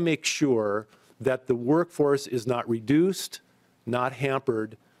want to make sure that the workforce is not reduced, not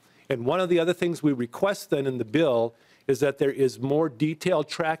hampered. And one of the other things we request then in the bill is that there is more detailed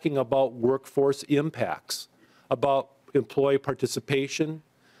tracking about workforce impacts, about employee participation,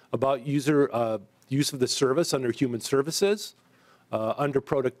 about use of the service under human services, under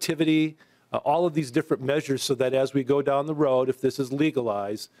productivity, all of these different measures so that as we go down the road, if this is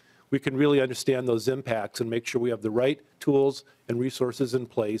legalized, we can really understand those impacts and make sure we have the right tools and resources in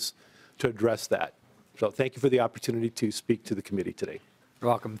place to address that. So thank you for the opportunity to speak to the committee today. You're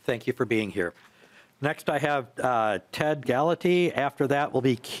welcome. Thank you for being here. Next, I have Ted Gallaty. After that will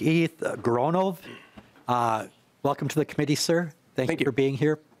be Keith Gronov. Welcome to the committee, sir. Thank you for being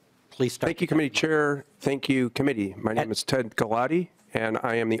here. Please start. Thank you, committee chair. Thank you, committee. My name is Ted Gallaty, and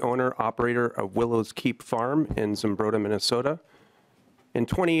I am the owner-operator of Willows Keep Farm in Zumbrota, Minnesota. In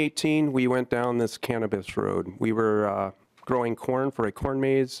 2018, we went down this cannabis road. We were growing corn for a corn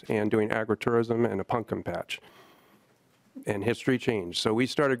maze and doing agritourism and a pumpkin patch. And history changed. So we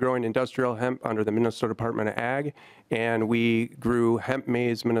started growing industrial hemp under the Minnesota Department of Ag, and we grew Hemp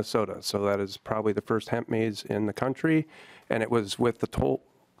Maze Minnesota. So that is probably the first hemp maze in the country, and it was with the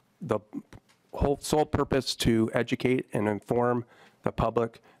whole sole purpose to educate and inform the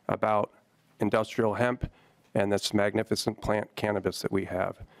public about industrial hemp and this magnificent plant cannabis that we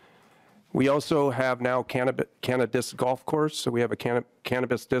have. We also have now cannabis golf course. So we have a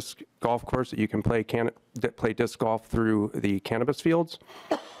cannabis disc golf course that you can play disc golf through the cannabis fields.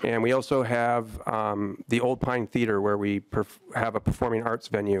 And we also have the Old Pine Theater, where we have a performing arts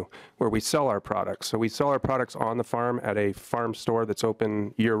venue where we sell our products. So we sell our products on the farm at a farm store that's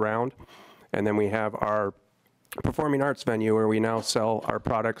open year-round. And then we have our performing arts venue where we now sell our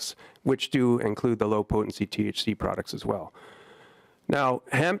products, which do include the low-potency THC products as well. Now,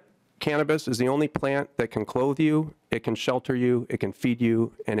 hemp cannabis is the only plant that can clothe you, it can shelter you, it can feed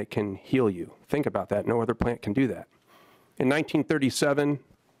you, and it can heal you. Think about that. No other plant can do that. In 1937,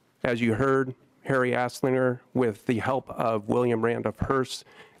 as you heard, Harry Anslinger, with the help of William Randolph Hearst,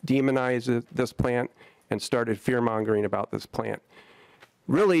 demonized this plant and started fear-mongering about this plant.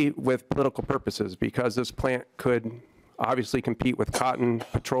 Really with political purposes, because this plant could obviously compete with cotton,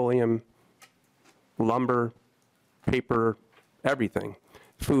 petroleum, lumber, paper, everything,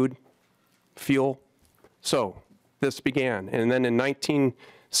 food, fuel. So this began. And then in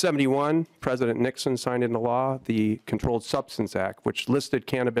 1971, President Nixon signed into law the Controlled Substance Act, which listed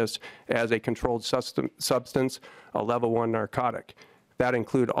cannabis as a controlled substance, a level 1 narcotic. That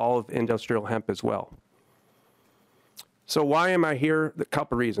included all of industrial hemp as well. So why am I here? A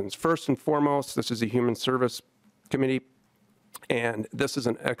couple reasons. First and foremost, this is a Human Service Committee, and this is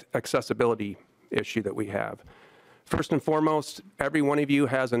an accessibility issue that we have. First and foremost, every one of you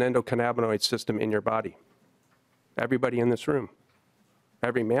has an endocannabinoid system in your body. Everybody in this room.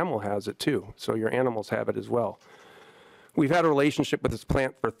 Every mammal has it too, so your animals have it as well. We've had a relationship with this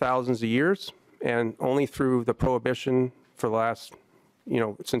plant for thousands of years, and only through the prohibition for the last,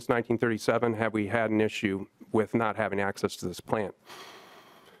 since 1937 have we had an issue with not having access to this plant.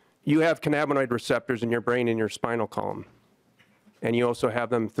 You have cannabinoid receptors in your brain and your spinal column, and you also have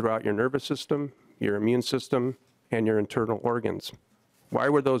them throughout your nervous system, your immune system, and your internal organs. Why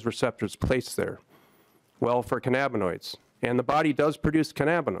were those receptors placed there? Well, for cannabinoids. And the body does produce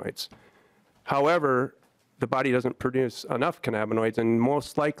cannabinoids. However, the body doesn't produce enough cannabinoids, and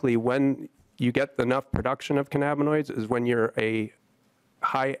most likely when you get enough production of cannabinoids is when you're a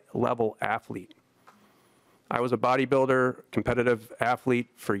high-level athlete. I was a bodybuilder, competitive athlete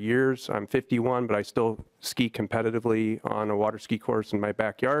for years. I'm 51, but I still ski competitively on a water ski course in my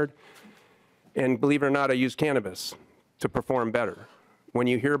backyard. And believe it or not, I use cannabis to perform better. When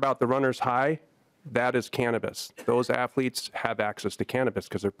you hear about the runner's high, that is cannabis. Those athletes have access to cannabis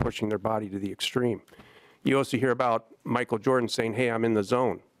because they're pushing their body to the extreme. You also hear about Michael Jordan saying, hey, I'm in the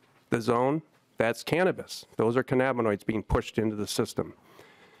zone. The zone, that's cannabis. Those are cannabinoids being pushed into the system.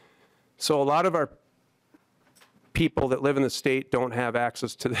 So a lot of our people that live in the state don't have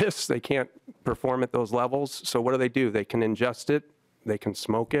access to this. They can't perform at those levels. So what do? They can ingest it, they can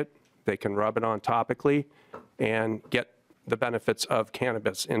smoke it, they can rub it on topically and get the benefits of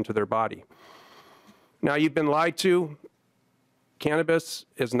cannabis into their body. Now, you've been lied to. Cannabis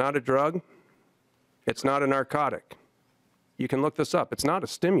is not a drug. It's not a narcotic. You can look this up. It's not a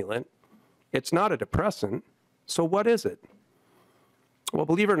stimulant. It's not a depressant. So what is it? Well,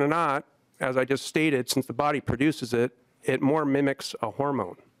 believe it or not, as I just stated, since the body produces it, it more mimics a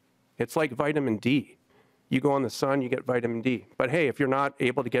hormone. It's like vitamin D. You go in the sun, you get vitamin D. But hey, if you're not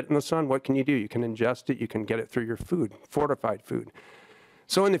able to get in the sun, what can you do? You can ingest it, you can get it through your food, fortified food.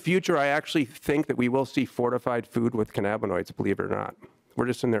 So in the future, I actually think that we will see fortified food with cannabinoids, believe it or not. We're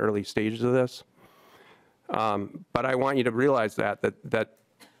just in the early stages of this. But I want you to realize that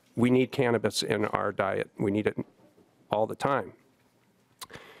we need cannabis in our diet. We need it all the time.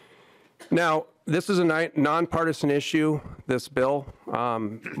 Now, this is a nonpartisan issue, this bill.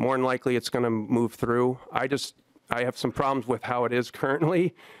 More than likely, it's going to move through. I have some problems with how it is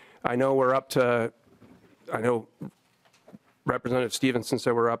currently. I know we're up to, I know Representative Stevenson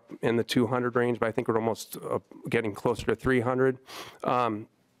said we're up in the 200 range, but I think we're almost getting closer to 300. In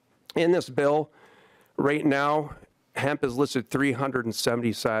this bill, right now, hemp is listed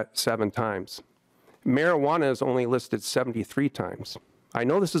 377 times. Marijuana is only listed 73 times. I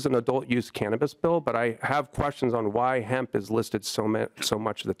know this is an adult use cannabis bill, but I have questions on why hemp is listed so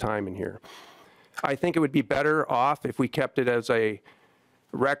much of the time in here. I think it would be better off if we kept it as a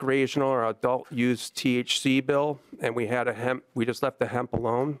recreational or adult use THC bill and we just left the hemp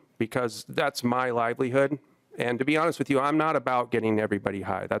alone, because that's my livelihood. And to be honest with you, I'm not about getting everybody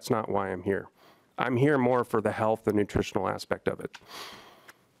high. That's not why I'm here. I'm here more for the health and nutritional aspect of it.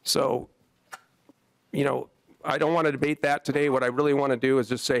 So, you know, I don't want to debate that today. What I really want to do is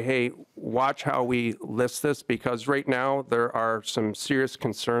just say, hey, watch how we list this, because right now there are some serious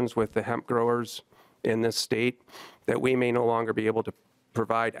concerns with the hemp growers in this state that we may no longer be able to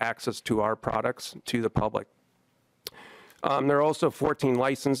provide access to our products to the public. There are also 14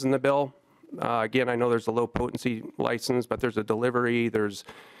 licenses in the bill. Again, I know there's a low potency license, but there's a delivery, there's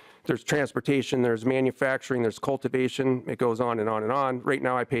transportation, there's manufacturing, there's cultivation. It goes on and on and on. Right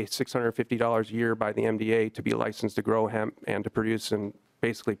now, I pay $650 a year by the MDA to be licensed to grow hemp and to produce and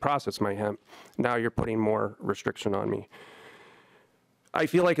basically process my hemp. Now you're putting more restriction on me. I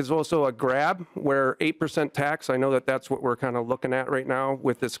feel like it's also a grab where 8% tax, I know that that's what we're kind of looking at right now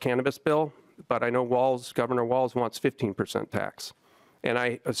with this cannabis bill, but I know Governor Walz wants 15% tax. And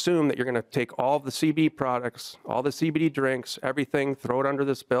I assume that you're going to take all the CBD products, all the CBD drinks, everything, throw it under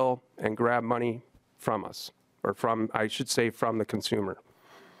this bill and grab money from us, or I should say from the consumer.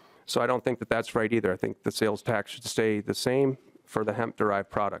 So I don't think that that's right either. I think the sales tax should stay the same for the hemp-derived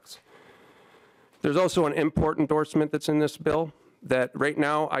products. There's also an import endorsement that's in this bill that right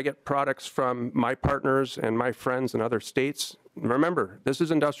now I get products from my partners and my friends in other states. Remember, this is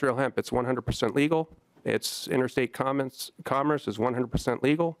industrial hemp. It's 100% legal. It's interstate commerce is 100%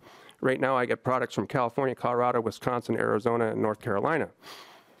 legal. Right now, I get products from California, Colorado, Wisconsin, Arizona, and North Carolina.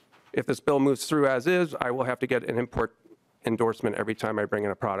 If this bill moves through as is, I will have to get an import endorsement every time I bring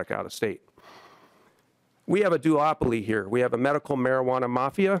in a product out of state. We have a duopoly here. We have a medical marijuana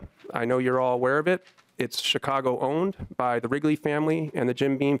mafia. I know you're all aware of it. It's Chicago-owned by the Wrigley family and the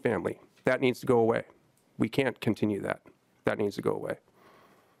Jim Beam family. That needs to go away. We can't continue that. That needs to go away.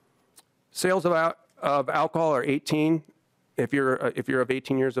 Sales of alcohol are 18. If you're of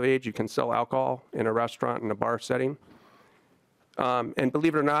 18 years of age, you can sell alcohol in a restaurant, in a bar setting. And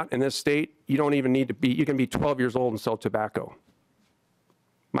believe it or not, in this state, you don't even need to be, you can be 12 years old and sell tobacco.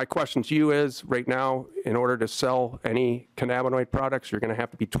 My question to you is, right now, in order to sell any cannabinoid products, you're going to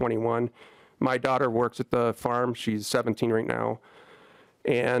have to be 21. My daughter works at the farm. She's 17 right now.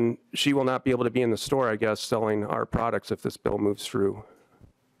 And she will not be able to be in the store, I guess, selling our products if this bill moves through.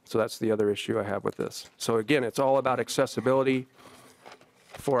 So that's the other issue I have with this. So again, it's all about accessibility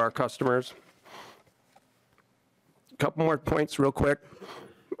for our customers. A couple more points real quick.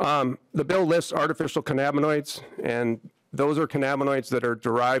 The bill lists artificial cannabinoids, and those are cannabinoids that are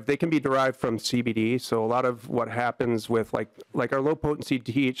derived, they can be derived from CBD. So a lot of what happens with like our low potency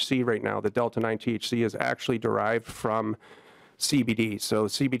THC right now, the Delta-9 THC is actually derived from CBD. So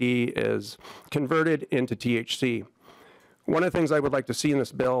CBD is converted into THC. One of the things I would like to see in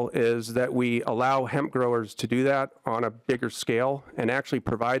this bill is that we allow hemp growers to do that on a bigger scale and actually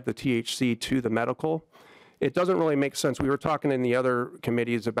provide the THC to the medical. It doesn't really make sense. We were talking in the other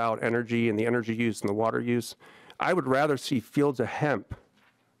committees about energy and the energy use and the water use. I would rather see fields of hemp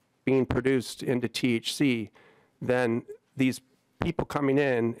being produced into THC than these people coming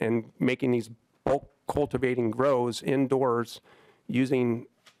in and making these bulk cultivating grows indoors using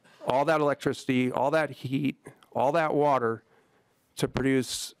all that electricity, all that heat, all that water to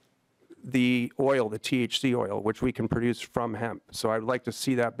produce the oil, the THC oil, which we can produce from hemp. So I'd like to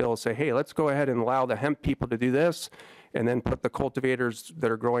see that bill say, hey, let's go ahead and allow the hemp people to do this, and then put the cultivators that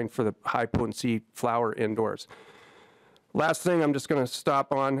are growing for the high potency flower indoors. Last thing I'm just going to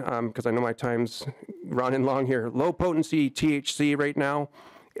stop on, because I know my time's running long here. Low potency THC right now,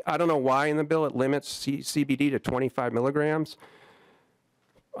 I don't know why in the bill it limits CBD to 25 milligrams.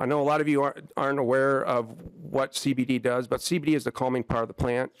 I know a lot of you aren't aware of what CBD does, but CBD is the calming part of the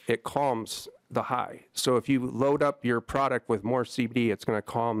plant. It calms the high. So if you load up your product with more CBD, it's going to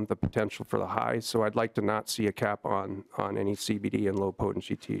calm the potential for the high. So I'd like to not see a cap on any CBD and low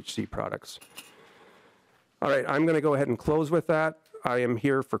potency THC products. All right, I'm going to go ahead and close with that. I am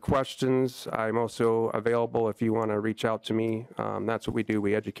here for questions. I'm also available if you want to reach out to me. That's what we do.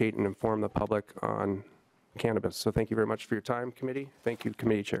 We educate and inform the public on cannabis. So thank you very much for your time, committee. Thank you,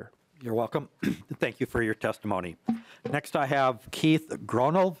 committee chair. You're welcome. Thank you for your testimony. Next, I have Keith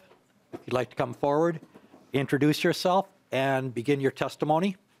Gronov. If you'd like to come forward, introduce yourself, and begin your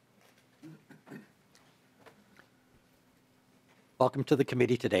testimony. Welcome to the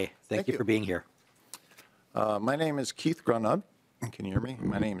committee today. Thank you for being here. My name is Keith Grunov. Can you hear me?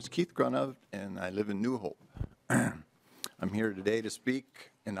 My name is Keith Grunov, and I live in New Hope. I'm here today to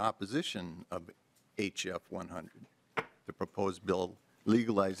speak in opposition of HF 100, the proposed bill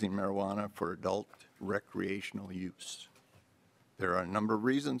legalizing marijuana for adult recreational use. There are a number of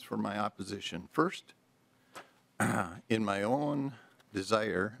reasons for my opposition. First, in my own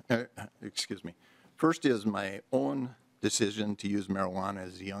desire, first is my own decision to use marijuana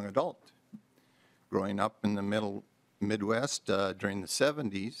as a young adult. Growing up in the Midwest during the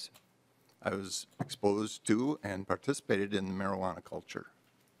 70s, I was exposed to and participated in the marijuana culture.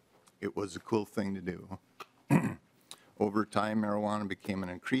 It was a cool thing to do. Over time, marijuana became an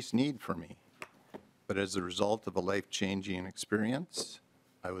increased need for me. But as a result of a life-changing experience,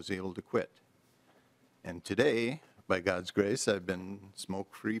 I was able to quit. And today, by God's grace, I've been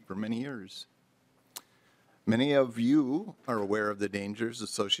smoke-free for many years. Many of you are aware of the dangers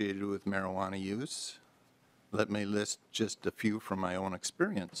associated with marijuana use. Let me list just a few from my own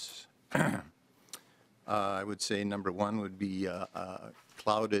experience. I would say number one would be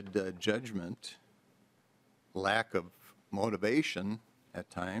clouded judgment, lack of motivation at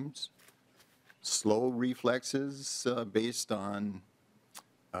times, slow reflexes based on,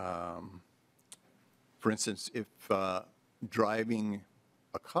 for instance, if driving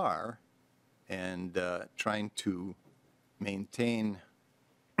a car and trying to maintain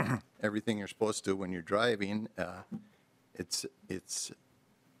everything you're supposed to when you're driving, it's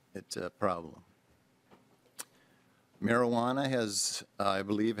a problem. Marijuana has, I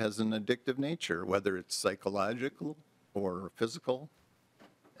believe, has an addictive nature, whether it's psychological or physical.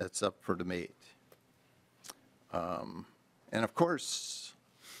 That's up for debate. And of course,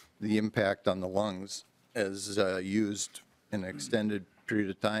 the impact on the lungs as used in an extended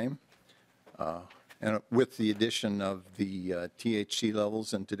period of time. And with the addition of the THC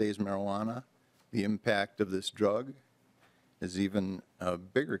levels in today's marijuana, the impact of this drug is even a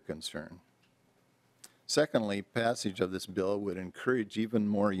bigger concern. Secondly, passage of this bill would encourage even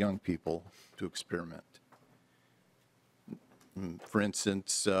more young people to experiment. For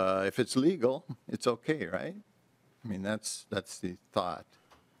instance, if it's legal, it's okay, right? I mean, that's the thought,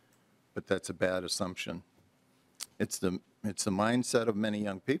 but that's a bad assumption. It's the mindset of many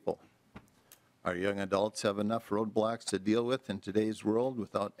young people. Our young adults have enough roadblocks to deal with in today's world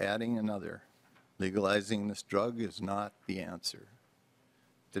without adding another. Legalizing this drug is not the answer.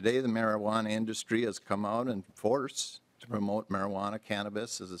 Today, the marijuana industry has come out in force to promote marijuana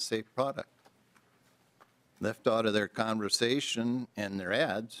cannabis as a safe product. Left out of their conversation and their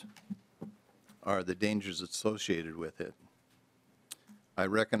ads are the dangers associated with it. I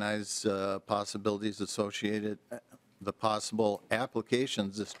recognize possibilities associated, the possible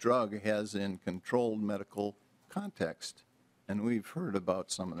applications this drug has in controlled medical context, and we've heard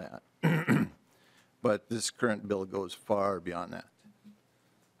about some of that. But this current bill goes far beyond that.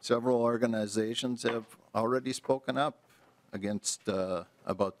 Several organizations have already spoken up against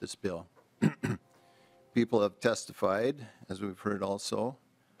about this bill. People have testified, as we've heard also,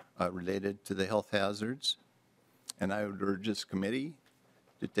 related to the health hazards and I would urge this committee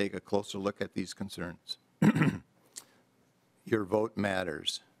to take a closer look at these concerns. Your vote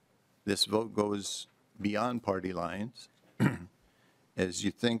matters. This vote goes beyond party lines. As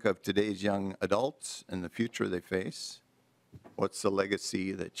you think of today's young adults and the future they face, what's the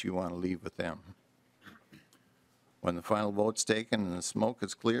legacy that you want to leave with them? When the final vote's taken and the smoke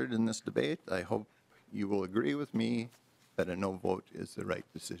is cleared in this debate, I hope you will agree with me that a no vote is the right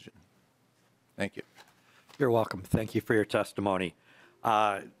decision. Thank you. You're welcome. Thank you for your testimony.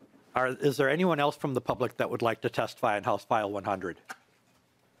 Is there anyone else from the public that would like to testify on House File 100?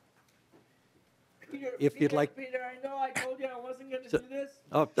 If you'd like. Peter, I know I told you I wasn't going to do this.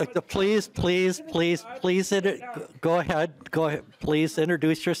 Oh, please, go ahead. Go ahead. Please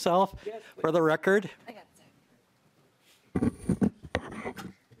introduce yourself for the record.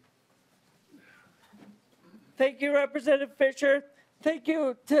 Thank you, Representative Fisher. Thank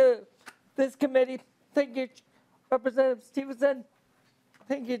you to this committee. Thank you, Representative Stevenson.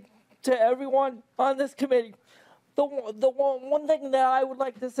 Thank you to everyone on this committee. The one thing that I would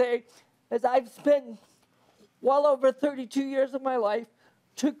like to say is I've spent well over 32 years of my life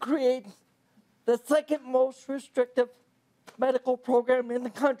to create the second most restrictive medical program in the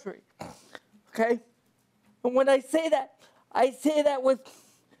country. Okay? And when I say that with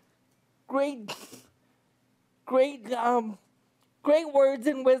great words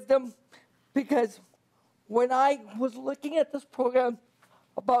and wisdom, because when I was looking at this program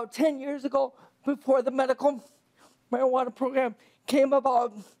about 10 years ago, before the medical marijuana program came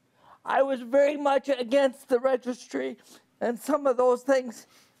about, I was very much against the registry and some of those things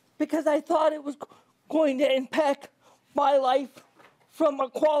because I thought it was going to impact my life from a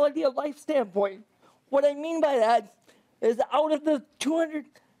quality of life standpoint. What I mean by that is out of the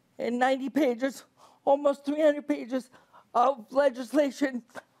 290 pages, almost 300 pages of legislation,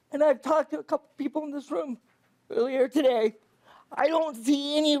 and I've talked to a couple people in this room earlier today, I don't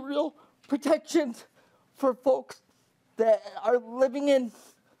see any real protections for folks that are living in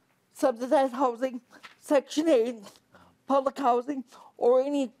subsidized housing, Section 8, public housing, or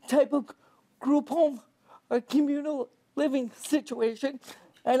any type of group home or communal living situation.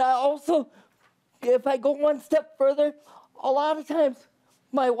 And I also, if I go one step further, a lot of times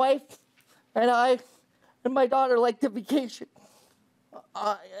my wife and I and my daughter like to vacation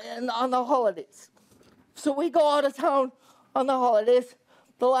and on the holidays. So we go out of town on the holidays.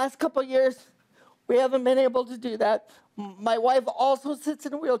 The last couple of years, we haven't been able to do that. My wife also sits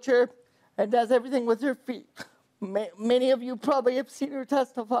in a wheelchair and does everything with her feet. Many of you probably have seen her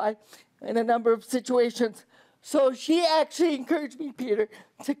testify in a number of situations. So she actually encouraged me, Peter,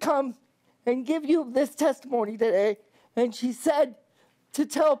 to come and give you this testimony today. And she said to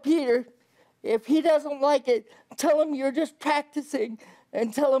tell Peter, if he doesn't like it, tell him you're just practicing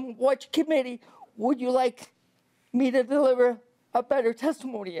and tell him which committee would you like me to deliver a better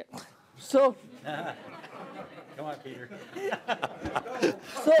testimony in. So. Come on, Peter.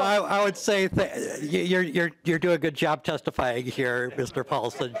 So, I would say you're doing a good job testifying here, Mr.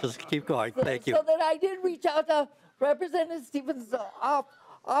 Paulson. Just keep going. Thank you. So that I did reach out to Representative Stevens'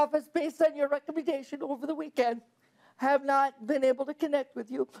 office based on your recommendation over the weekend. Have not been able to connect with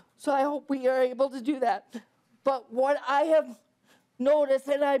you, so I hope we are able to do that. But what I have noticed,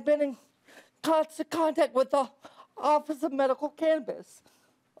 and I've been in constant contact with the Office of Medical Cannabis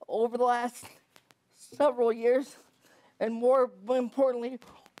over the last several years, and more importantly,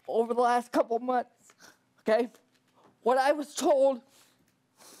 over the last couple of months, okay? What I was told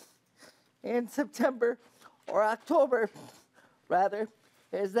in September, or October, rather,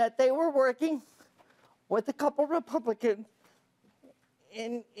 is that they were working with a couple Republicans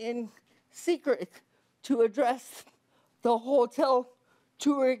in secret to address the hotel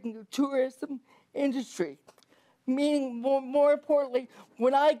tourism industry. Meaning, more importantly,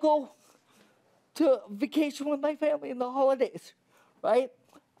 when I go to vacation with my family in the holidays, right?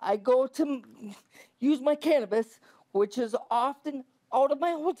 I go to use my cannabis, which is often out of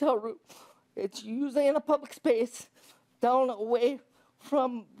my hotel room. It's usually in a public space, down away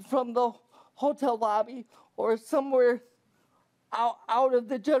from the hotel lobby or somewhere out of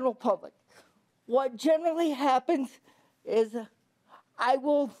the general public. What generally happens is I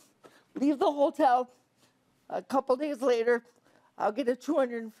will leave the hotel. A couple days later, I'll get a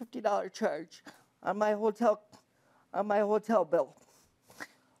 $250 charge on my hotel bill.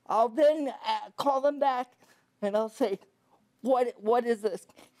 I'll then call them back and I'll say, what is this?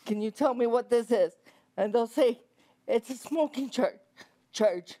 Can you tell me what this is? And they'll say, it's a smoking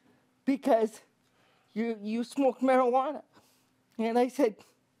charge because you smoke marijuana. And I said,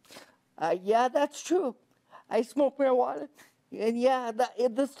 yeah, that's true. I smoke marijuana. And yeah,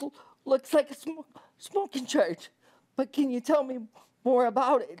 this looks like a smoking charge. but can you tell me more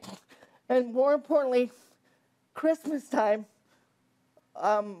about it? And more importantly, Christmas time,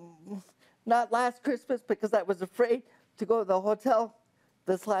 not last Christmas because I was afraid to go to the hotel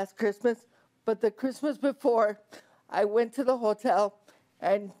this last Christmas, but the Christmas before, I went to the hotel,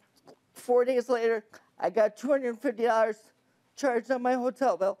 and 4 days later, I got $250 charged on my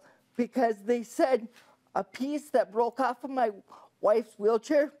hotel bill because they said a piece that broke off of my wife's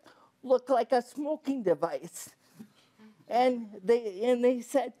wheelchair looked like a smoking device. And they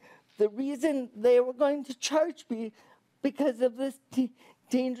said the reason they were going to charge me because of this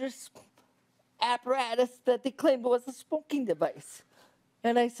dangerous apparatus that they claimed was a smoking device.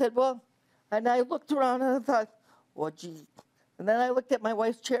 And I said, well, and I looked around and I thought, well, gee. And then I looked at my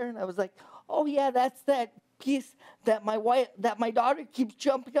wife's chair and I was like, oh yeah, that's that piece that my daughter keeps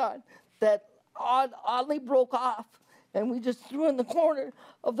jumping on that oddly broke off. And we just threw in the corner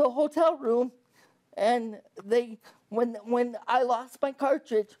of the hotel room. And when I lost my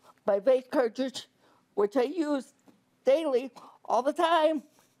cartridge, my vape cartridge, which I use daily, all the time,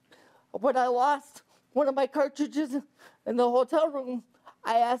 when I lost one of my cartridges in the hotel room,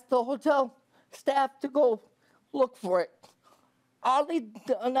 I asked the hotel staff to go look for it. Oddly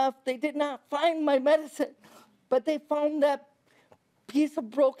enough, they did not find my medicine, but they found that piece of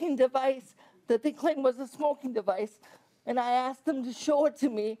broken device that they claimed was a smoking device. And I asked them to show it to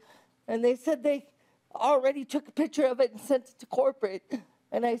me, and they said they already took a picture of it and sent it to corporate.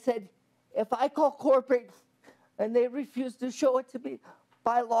 And I said, if I call corporate and they refuse to show it to me,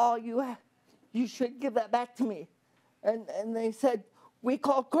 by law, you should give that back to me. And they said, we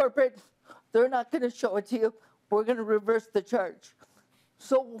called corporate, they're not going to show it to you, we're going to reverse the charge.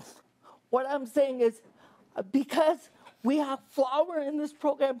 So what I'm saying is, because we have flour in this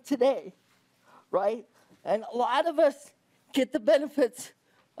program today, right? And a lot of us get the benefits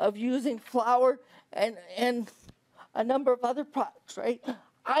of using flour and a number of other products, right?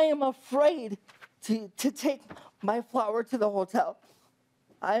 I am afraid to take my flour to the hotel.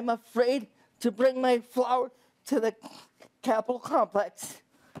 I'm afraid to bring my flour to the Capitol complex,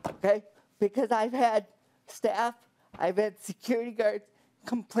 okay? Because I've had staff, I've had security guards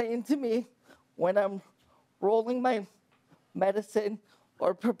complain to me when I'm rolling my medicine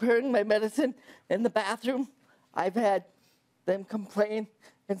or preparing my medicine in the bathroom. I've had them complain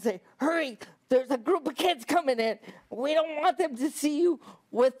and say, hurry, there's a group of kids coming in. We don't want them to see you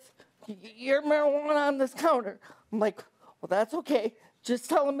with your marijuana on this counter. I'm like, well, that's okay. Just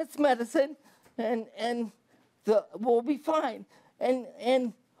tell them it's medicine and we'll be fine.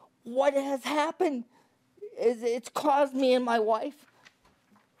 And what has happened is it's caused me and my wife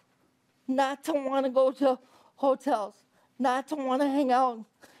not to want to go to hotels, not to want to hang out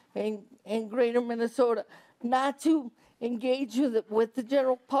in greater Minnesota, not to engage with the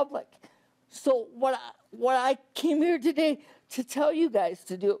general public. So what I came here today to tell you guys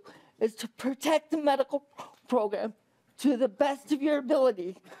to do is to protect the medical program to the best of your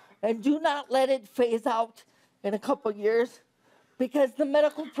ability and do not let it phase out in a couple years, because the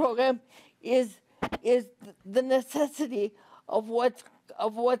medical program is the necessity of what's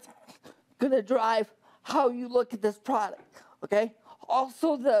going to drive how you look at this product, okay?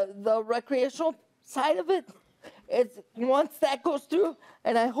 Also, the recreational side of it is, once that goes through,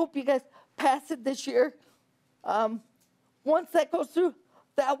 and I hope you guys pass it this year, once that goes through,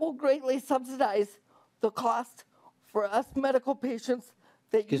 that will greatly subsidize the cost for us medical patients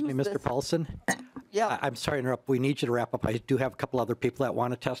that Excuse me, Mr. Paulson? Yeah. I'm sorry to interrupt. We need you to wrap up. I do have a couple other people that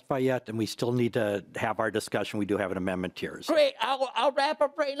want to testify yet, and we still need to have our discussion. We do have an amendment here. So. Great. I'll wrap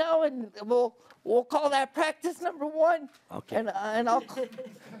up right now, and we'll call that practice number one. Okay. And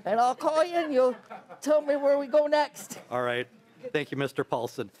I'll call you, and you'll tell me where we go next. All right. Thank you, Mr.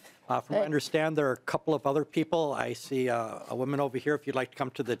 Paulson. From what I understand, there are a couple of other people. I see a woman over here. If you'd like to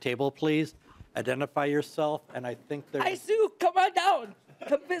come to the table, please. Identify yourself, and I think there's... Hi, Sue. Come on down.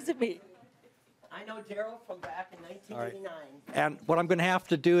 Come visit me. I know Daryl from back in 1989. Right. And what I'm going to have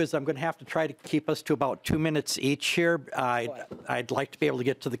to do is I'm going to have to try to keep us to about 2 minutes each here. I'd like to be able to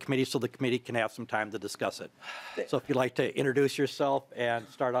get to the committee so the committee can have some time to discuss it. So if you'd like to introduce yourself and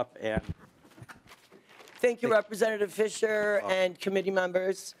start up and... Thank you, Representative Fisher and committee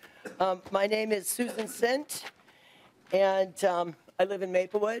members. My name is Susan Sint, and I live in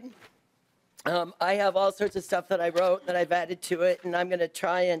Maplewood. I have all sorts of stuff that I wrote that I've added to it, and I'm going to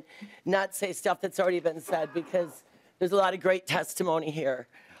try and not say stuff that's already been said because there's a lot of great testimony here.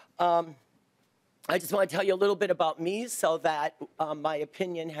 I just want to tell you a little bit about me so that my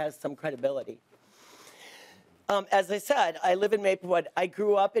opinion has some credibility. As I said, I live in Maplewood. I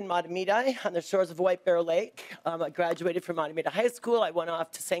grew up in Matamidi on the shores of White Bear Lake. I graduated from Matamidi High School. I went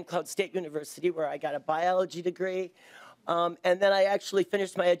off to St. Cloud State University where I got a biology degree. And then I actually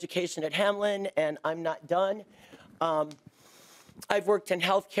finished my education at Hamlin, and I'm not done. I've worked in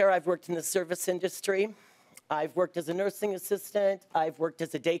healthcare. I've worked in the service industry. I've worked as a nursing assistant. I've worked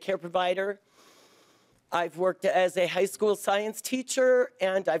as a daycare provider. I've worked as a high school science teacher,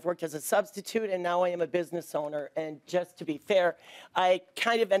 and I've worked as a substitute, and now I am a business owner. And just to be fair, I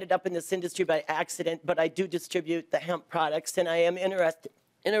kind of ended up in this industry by accident, but I do distribute the hemp products, and I am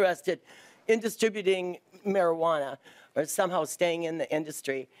interested in distributing marijuana or somehow staying in the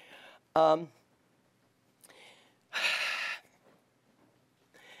industry. I'm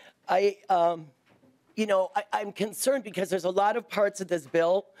concerned because there's a lot of parts of this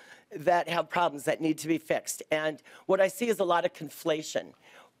bill that have problems that need to be fixed. And what I see is a lot of conflation,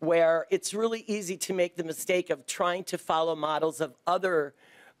 where it's really easy to make the mistake of trying to follow models of other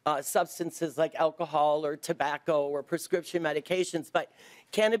substances like alcohol or tobacco or prescription medications. But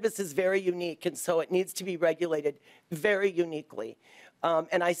cannabis is very unique, and so it needs to be regulated very uniquely.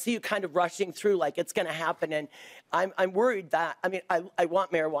 And I see you kind of rushing through like it's going to happen. And I'm worried that, I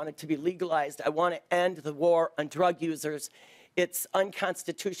want marijuana to be legalized. I want to end the war on drug users. It's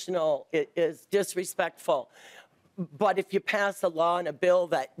unconstitutional. It is disrespectful. But if you pass a law and a bill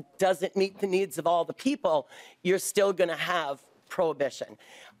that doesn't meet the needs of all the people, you're still going to have prohibition.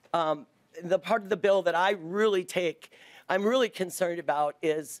 The part of the bill that I'm really concerned about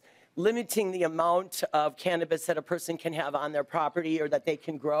is limiting the amount of cannabis that a person can have on their property or that they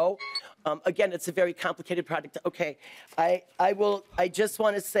can grow. Again, it's a very complicated product. Okay, I just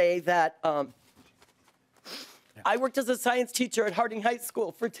want to say that I worked as a science teacher at Harding High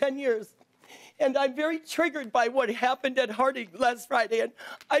School for 10 years, and I'm very triggered by what happened at Harding last Friday, and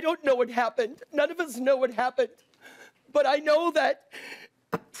I don't know what happened. None of us know what happened, but I know that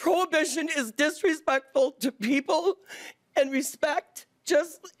prohibition is disrespectful to people, and disrespect,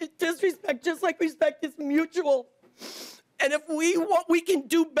 just like respect is mutual. And if we can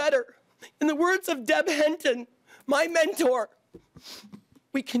do better. In the words of Deb Henton, my mentor,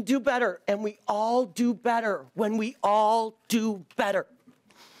 we can do better, and we all do better when we all do better.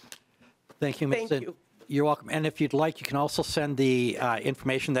 Thank you, Ms. Thank you. You're welcome. And if you'd like, you can also send the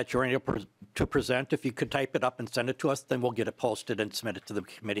information that you're able to present. If you could type it up and send it to us, then we'll get it posted and submit it to the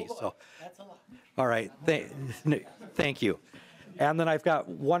committee. So, that's a lot. all right. Thank you. And then I've got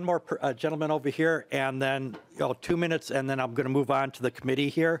one more gentleman over here, and then 2 minutes, and then I'm going to move on to the committee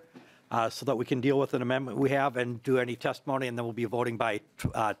here so that we can deal with an amendment we have and do any testimony, and then we'll be voting by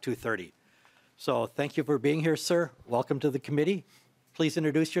 2:30. So thank you for being here, sir. Welcome to the committee. Please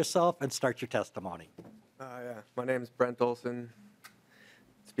introduce yourself and start your testimony. My name is Brent Olson.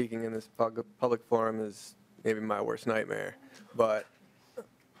 Speaking in this public forum is maybe my worst nightmare, but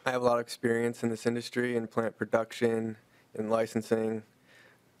I have a lot of experience in this industry in plant production, in licensing,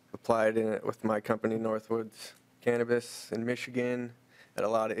 applied in it with my company Northwoods Cannabis in Michigan, had a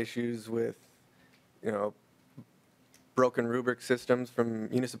lot of issues with, broken rubric systems from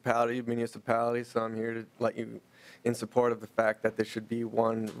municipality to municipality, so I'm here to let you in support of the fact that there should be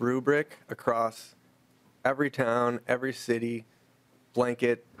one rubric across every town, every city,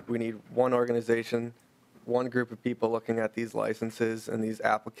 blanket. We need one organization, one group of people looking at these licenses and these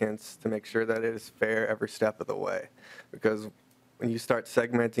applicants to make sure that it is fair every step of the way. Because when you start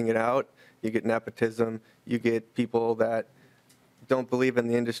segmenting it out, you get nepotism, you get people that don't believe in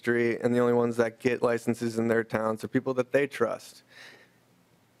the industry, and the only ones that get licenses in their towns are people that they trust.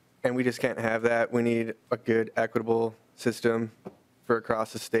 And we just can't have that. We need a good, equitable system for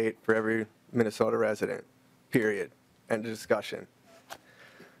across the state for every Minnesota resident, period. End of discussion.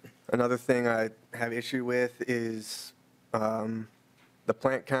 Another thing I have issue with is the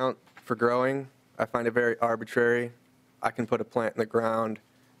plant count for growing. I find it very arbitrary. I can put a plant in the ground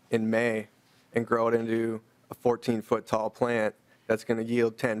in May and grow it into a 14-foot tall plant that's going to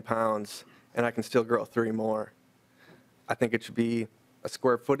yield 10 pounds, and I can still grow 3 more. I think it should be a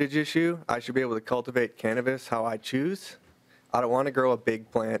square footage issue. I should be able to cultivate cannabis how I choose. I don't want to grow a big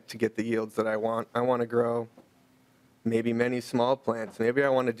plant to get the yields that I want. I want to grow maybe many small plants. Maybe I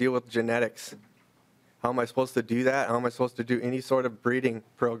want to deal with genetics. How am I supposed to do that? How am I supposed to do any sort of breeding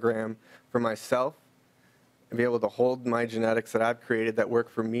program for myself and be able to hold my genetics that I've created that work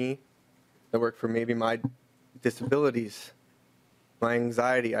for me, that work for maybe my disabilities, my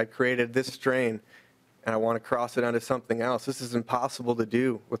anxiety? I created this strain and I want to cross it onto something else. This is impossible to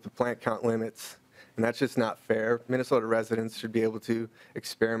do with the plant count limits, and that's just not fair. Minnesota residents should be able to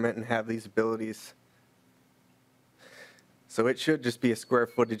experiment and have these abilities. So it should just be a square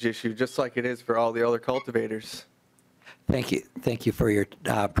footage issue, just like it is for all the other cultivators. Thank you. Thank you for your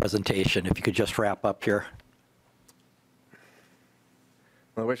presentation. If you could just wrap up here.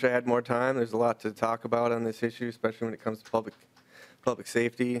 I wish I had more time. There's a lot to talk about on this issue, especially when it comes to public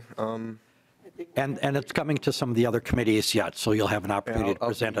safety. And it's coming to some of the other committees yet, so you'll have an opportunity to I'll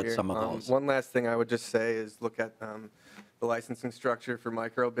present be at here. some of those. One last thing I would just say is look at the licensing structure for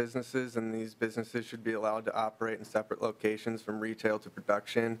micro businesses, and these businesses should be allowed to operate in separate locations from retail to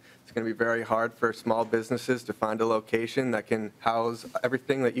production. It's going to be very hard for small businesses to find a location that can house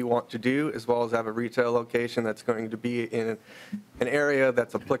everything that you want to do, as well as have a retail location that's going to be in an area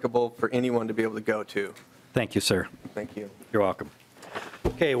that's applicable for anyone to be able to go to. Thank you, sir. Thank you. You're welcome.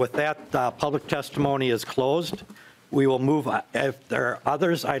 Okay, with that, public testimony is closed. We will move, if there are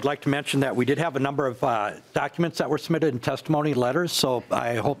others, I'd like to mention that we did have a number of documents that were submitted in testimony letters, so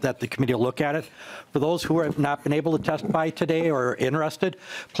I hope that the committee will look at it. For those who have not been able to testify today or interested,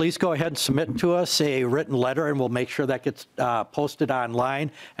 please go ahead and submit to us a written letter, and we'll make sure that gets posted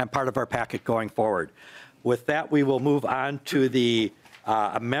online and part of our packet going forward. With that, we will move on to the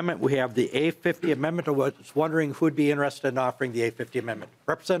amendment. We have the A50 amendment. I was wondering who would be interested in offering the A50 amendment.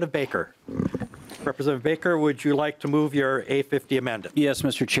 Representative Baker. Representative Baker, would you like to move your A50 amendment? Yes,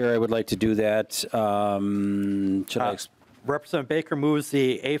 Mr. Chair, I would like to do that. Representative Baker moves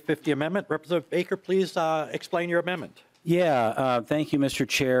the A50 amendment. Representative Baker, please explain your amendment. Yeah, thank you, Mr.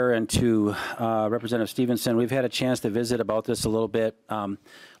 Chair, and to Representative Stevenson. We've had a chance to visit about this a little bit. A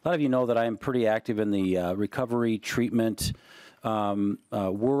lot of you know that I am pretty active in the recovery treatment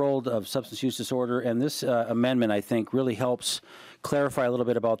world of substance use disorder, and this amendment, I think, really helps clarify a little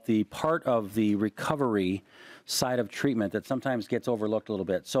bit about the part of the recovery side of treatment that sometimes gets overlooked a little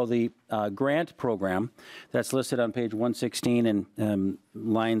bit. So the grant program that's listed on page 116 and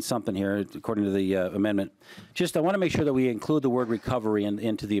line something here, according to the amendment, I want to make sure that we include the word recovery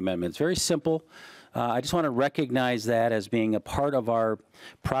into the amendment. It's very simple. I just want to recognize that as being a part of our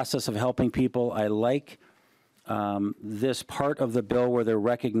process of helping people. I like this part of the bill where they're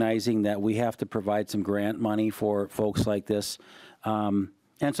recognizing that we have to provide some grant money for folks like this.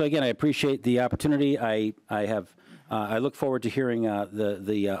 And so again, I appreciate the opportunity. I look forward to hearing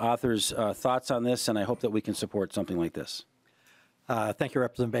the author's thoughts on this, and I hope that we can support something like this. Thank you,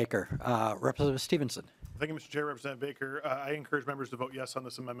 Representative Baker. Representative Stevenson. Thank you, Mr. Chair. Representative Baker, I encourage members to vote yes on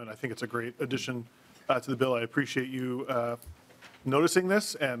this amendment. I think it's a great addition to the bill. I appreciate you noticing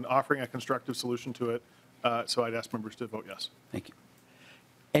this and offering a constructive solution to it. So I'd ask members to vote yes. Thank you.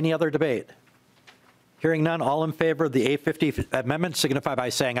 Any other debate? Hearing none, all in favor of the A50 amendment signify by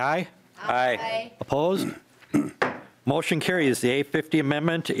saying aye. Aye. Opposed? Motion carries. The A50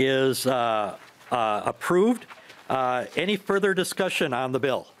 amendment is approved. Any further discussion on the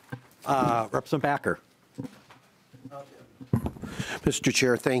bill? Representative Backer. Mr.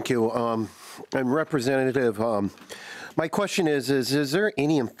 Chair, thank you. I'm Representative. My question is there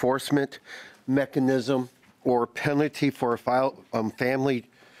any enforcement mechanism or penalty for a family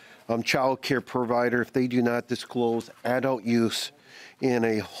child care provider if they do not disclose adult use in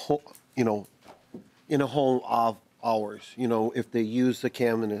a home of ours, if they use the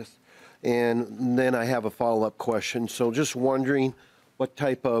cannabis? And then I have a follow-up question. So just wondering what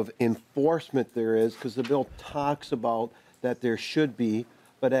type of enforcement there is, because the bill talks about that there should be,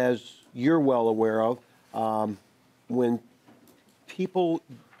 but as you're well aware of, when people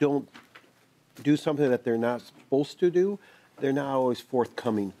don't do something that they're not supposed to do, they're not always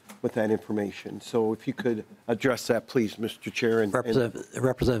forthcoming with that information. So if you could address that, please, Mr. Chair.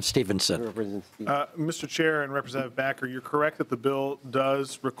 Representative Stevenson. Mr. Chair and Representative Backer, you're correct that the bill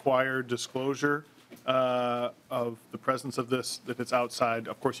does require disclosure of the presence of this, if it's outside.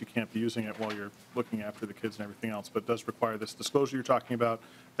 Of course, you can't be using it while you're looking after the kids and everything else, but it does require this disclosure you're talking about.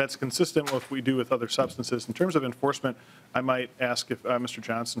 That's consistent with what we do with other substances. In terms of enforcement, I might ask if Mr.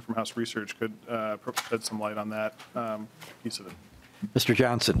 Johnson from House Research could shed some light on that piece of it. Mr.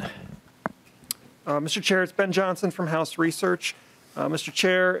 Johnson. Mr. Chair, it's Ben Johnson from House Research. Mr.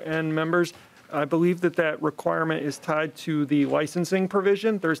 Chair and members, I believe that requirement is tied to the licensing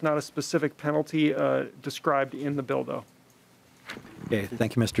provision. There's not a specific penalty described in the bill, though. Okay,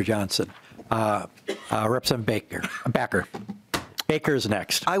 thank you, Mr. Johnson. Representative Backer. Baker is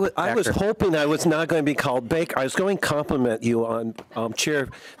next. I was hoping I was not going to be called Baker. I was going to compliment you on Chair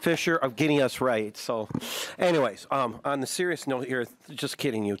Fisher of getting us right. So anyways, on the serious note here, just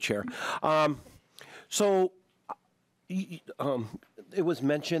kidding you, Chair. It was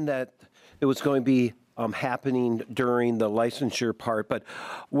mentioned that it was going to be happening during the licensure part, but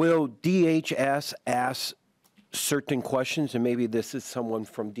will DHS ask certain questions, and maybe this is someone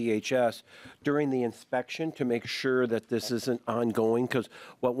from DHS, during the inspection to make sure that this isn't ongoing? Because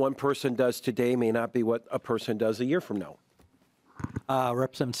what one person does today may not be what a person does a year from now.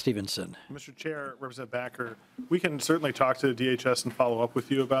 Representative Stevenson. Mr. Chair, Representative Backer, we can certainly talk to the DHS and follow up with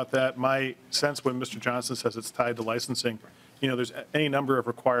you about that. My sense when Mr. Johnson says it's tied to licensing, there's any number of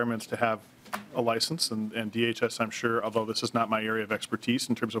requirements to have a license, and DHS, I'm sure, although this is not my area of expertise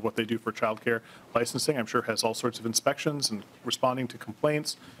in terms of what they do for childcare licensing, I'm sure has all sorts of inspections and responding to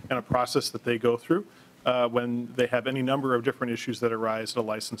complaints and a process that they go through when they have any number of different issues that arise at a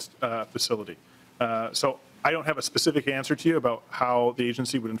licensed facility. So I don't have a specific answer to you about how the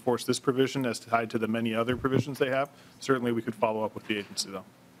agency would enforce this provision as tied to the many other provisions they have. Certainly, we could follow up with the agency, though.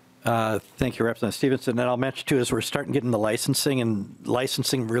 Thank you, Representative Stevenson. And I'll mention, too, as we're starting getting the licensing, and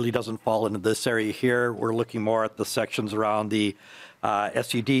licensing really doesn't fall into this area here. We're looking more at the sections around the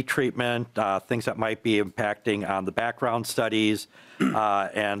SUD treatment, things that might be impacting on the background studies,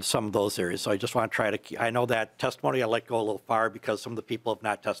 and some of those areas. So I just want to try to, I know that testimony I let go a little far because some of the people have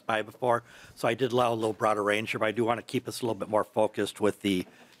not testified before. So I did allow a little broader range here, but I do want to keep us a little bit more focused with the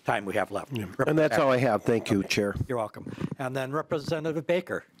time we have left. And that's all I have. Thank you, Chair. You're welcome. And then Representative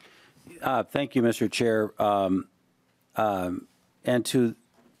Baker. Thank you, Mr. Chair. And to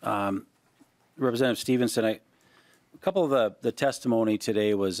Representative Stevenson, a couple of the testimony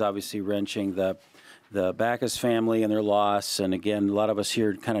today was obviously wrenching, the Backus family and their loss. And again, a lot of us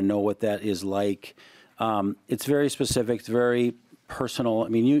here kind of know what that is like. It's very specific, it's very personal. I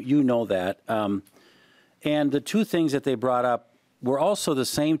mean, you know that. And the two things that they brought up were also the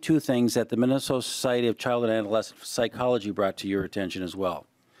same two things that the Minnesota Society of Child and Adolescent Psychology brought to your attention as well.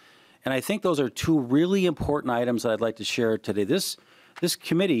 And I think those are two really important items that I'd like to share today. This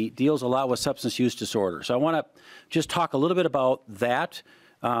committee deals a lot with substance use disorder. So I want to just talk a little bit about that.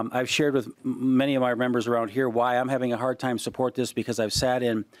 I've shared with many of my members around here why I'm having a hard time support this, because I've sat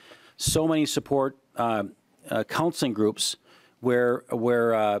in so many support counseling groups where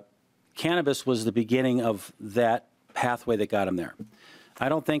cannabis was the beginning of that pathway that got them there. I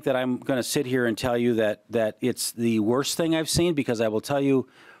don't think that I'm going to sit here and tell you that it's the worst thing I've seen, because I will tell you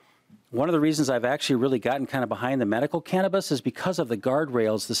one of the reasons I've actually really gotten kind of behind the medical cannabis is because of the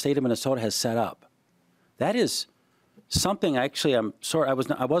guardrails the state of Minnesota has set up. That is something actually I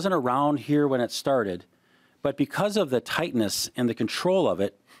wasn't around here when it started, but because of the tightness and the control of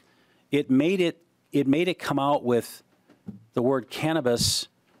it, it made it come out with the word cannabis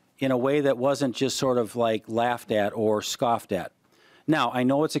in a way that wasn't just sort of like laughed at or scoffed at. Now, I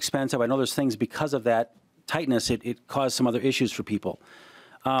know it's expensive. I know there's things because of that tightness, it caused some other issues for people.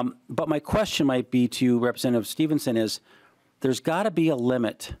 But my question might be to you, Representative Stevenson, is there's got to be a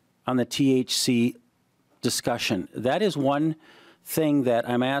limit on the THC discussion. That is one thing that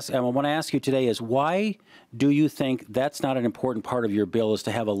I want to ask you today is, why do you think that's not an important part of your bill, is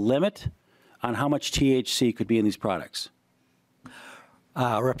to have a limit on how much THC could be in these products?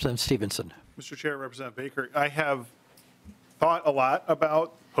 Representative Stevenson. Mr. Chair, Representative Baker, I have thought a lot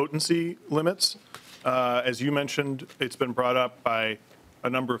about potency limits. As you mentioned, it's been brought up by a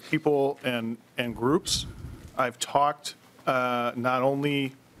number of people and groups. I've talked not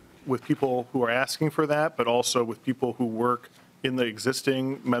only with people who are asking for that, but also with people who work in the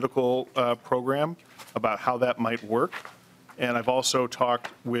existing medical program about how that might work. And I've also talked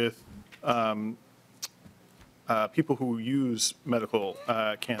with people who use medical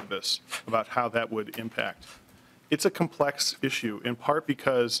cannabis about how that would impact. It's a complex issue, in part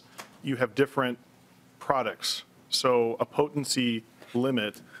because you have different products. So a potency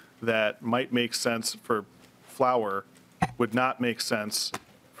limit that might make sense for flower would not make sense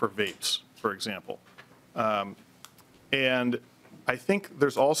for vapes, for example. And I think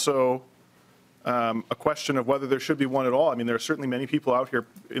there's also a question of whether there should be one at all. I mean, there are certainly many people out here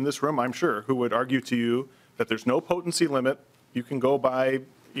in this room, I'm sure, who would argue to you that there's no potency limit. You can go buy,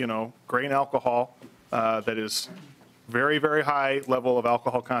 grain alcohol that is very, very high level of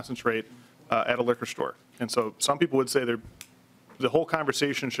alcohol concentrate at a liquor store. And so some people would say the whole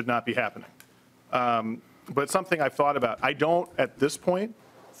conversation should not be happening. But it's something I've thought about. I don't, at this point,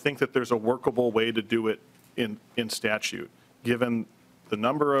 think that there's a workable way to do it in statute, given the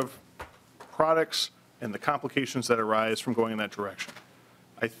number of products and the complications that arise from going in that direction.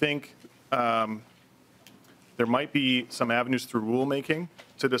 I think there might be some avenues through rulemaking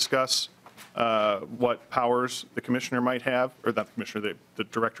to discuss what powers the commissioner might have, or not the commissioner, the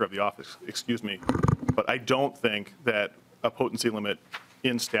director of the office, excuse me. But I don't think that a potency limit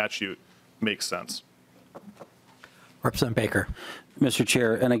in statute makes sense. Representative Baker. Mr.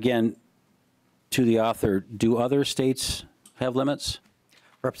 Chair, and again, to the author, do other states have limits?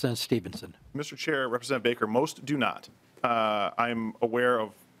 Representative Stevenson. Mr. Chair, Representative Baker, most do not. I'm aware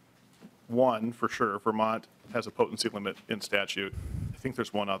of one for sure. Vermont has a potency limit in statute. I think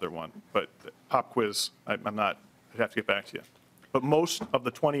there's one other one, but pop quiz, I'm not, I'd have to get back to you. But most of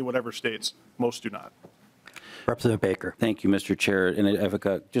the 20 whatever states, most do not. Representative Baker. Thank you, Mr. Chair. And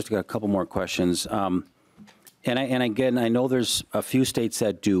I've just got a couple more questions. And again, I know there's a few states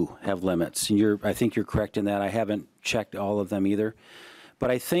that do have limits. And I think you're correct in that. I haven't checked all of them either.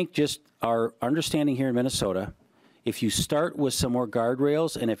 But I think just our understanding here in Minnesota, if you start with some more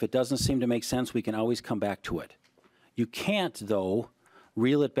guardrails, and if it doesn't seem to make sense, we can always come back to it. You can't, though,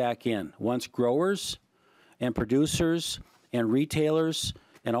 reel it back in. Once growers and producers and retailers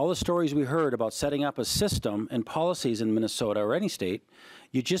and all the stories we heard about setting up a system and policies in Minnesota or any state,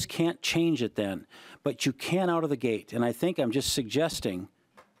 you just can't change it then. But you can out of the gate. And I think I'm just suggesting,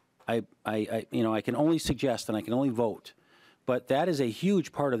 I can only suggest and I can only vote. But that is a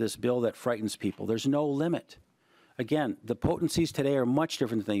huge part of this bill that frightens people. There's no limit. Again, the potencies today are much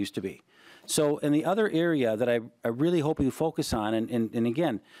different than they used to be. So, in the other area that I really hope you focus on, and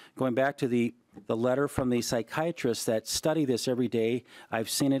again, going back to the letter from the psychiatrists that study this every day, I've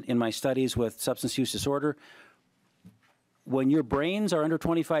seen it in my studies with substance use disorder. When your brains are under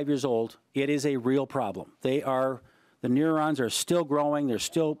 25 years old, it is a real problem. The neurons are still growing, they're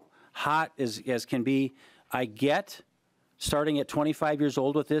still hot as can be. I get starting at 25 years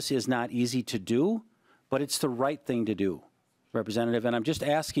old with this is not easy to do, but it's the right thing to do, Representative. And I'm just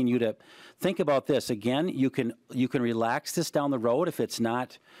asking you to think about this. Again, you can relax this down the road if it's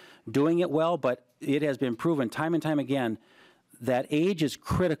not doing it well, but it has been proven time and time again that age is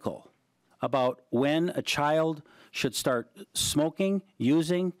critical about when a child should start smoking,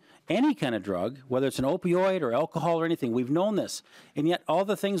 using any kind of drug, whether it's an opioid or alcohol or anything. We've known this. And yet all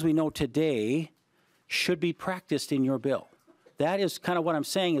the things we know today should be practiced in your bill. That is kind of what I'm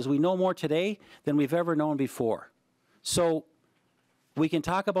saying, is we know more today than we've ever known before. So we can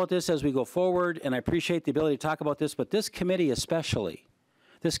talk about this as we go forward, and I appreciate the ability to talk about this, but this committee especially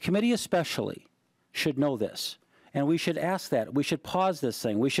should know this. And we should ask that. We should pause this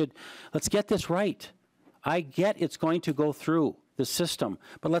thing. Let's get this right. I get it's going to go through the system,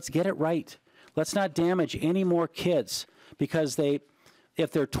 but let's get it right. Let's not damage any more kids because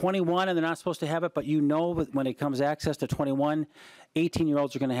if they're 21 and they're not supposed to have it, but you know when it comes access to 21,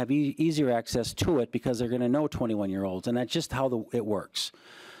 18-year-olds are going to have easier access to it because they're going to know 21-year-olds, and that's just how it works.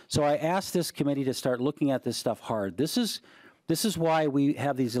 So I asked this committee to start looking at this stuff hard. This is why we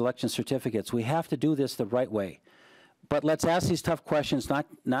have these election certificates. We have to do this the right way. But let's ask these tough questions,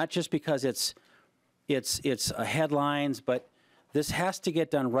 not just because it's headlines, but this has to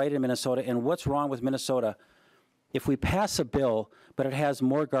get done right in Minnesota. And what's wrong with Minnesota? If we pass a bill, but it has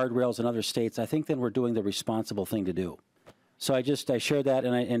more guardrails in other states, I think then we're doing the responsible thing to do. So I share that,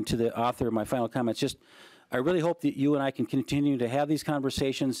 and to the author of my final comments, I really hope that you and I can continue to have these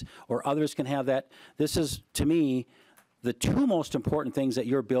conversations, or others can have that. This is, to me, the two most important things that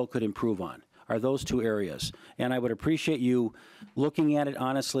your bill could improve on are those two areas. And I would appreciate you looking at it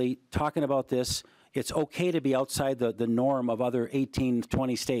honestly, talking about this. It's okay to be outside the norm of other 18,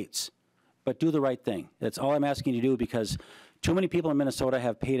 20 states, but do the right thing. That's all I'm asking you to do, because too many people in Minnesota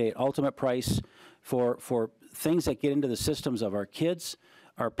have paid an ultimate price for things that get into the systems of our kids,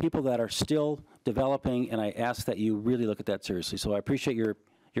 our people that are still developing, and I ask that you really look at that seriously. So I appreciate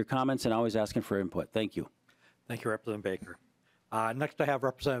your comments and always asking for input. Thank you. Thank you, Representative Baker. Next I have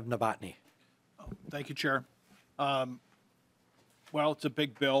Representative Novotny. Thank you, Chair. Well, it's a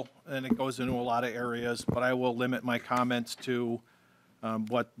big bill, and it goes into a lot of areas, but I will limit my comments to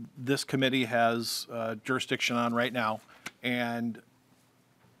what this committee has jurisdiction on right now. And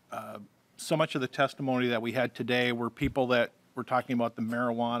so much of the testimony that we had today were people that were talking about the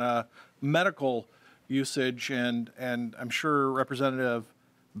marijuana medical usage, and I'm sure Representative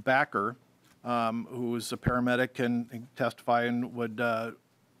Backer, who is a paramedic, can testify and would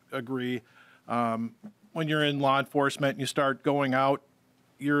agree. When you're in law enforcement and you start going out,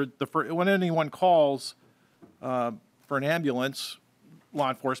 when anyone calls for an ambulance, law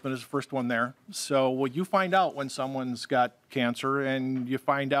enforcement is the first one there. So you find out when someone's got cancer, and you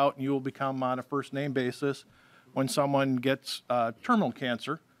find out, and you will become on a first name basis when someone gets terminal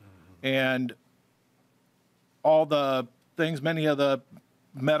cancer. And all the things, many of the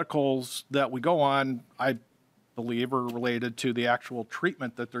medicals that we go on, I believe, are related to the actual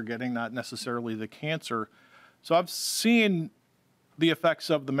treatment that they're getting, not necessarily the cancer. So I've seen the effects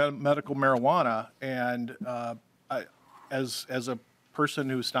of the medical marijuana, and as a person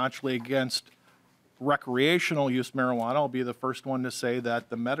who's staunchly against recreational use marijuana, I'll be the first one to say that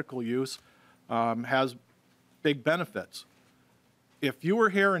the medical use has big benefits. if you were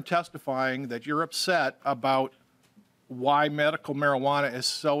here and testifying that you're upset about why medical marijuana is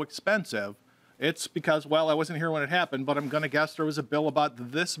so expensive, it's because, well, I wasn't here when it happened, but I'm going to guess there was a bill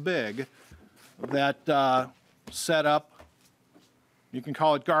about this big that set up, you can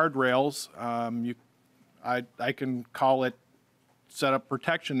call it guardrails, I can call it set up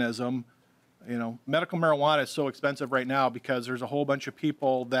protectionism. You know, medical marijuana is so expensive right now because there's a whole bunch of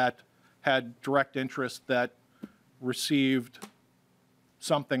people that had direct interest that received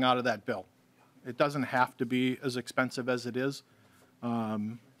something out of that bill. It doesn't have to be as expensive as it is.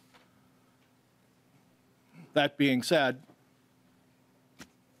 That being said,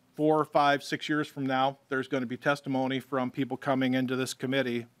 4, 5, 6 years from now, there's going to be testimony from people coming into this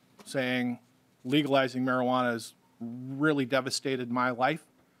committee saying legalizing marijuana has really devastated my life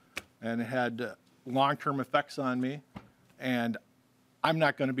and it had long-term effects on me. And I'm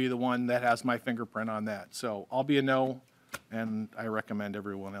not going to be the one that has my fingerprint on that. So I'll be a no, and I recommend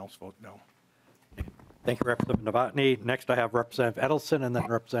everyone else vote no. Thank you, Representative Novotny. Next, I have Representative Edelson and then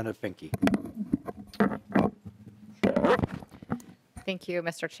Representative Finke. Thank you,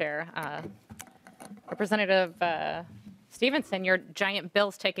 Mr. Chair. Representative Stevenson, your giant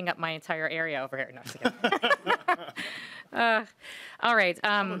bill's taking up my entire area over here. No, just kidding. All right.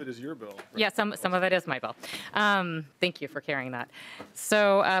 Some of it is your bill. Right? Yeah, some of it is my bill. Thank you for carrying that.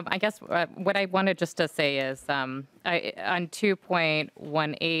 So I guess what I wanted just to say is on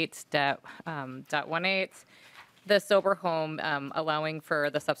 2.18.18, the sober home allowing for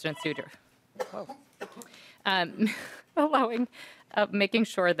the substance use, allowing making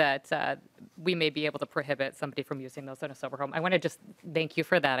sure that we may be able to prohibit somebody from using those in a sober home. I want to just thank you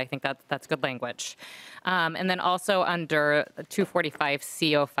for that. I think that's good language. And then also under 245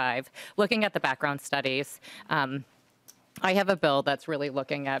 CO5, looking at the background studies, I have a bill that's really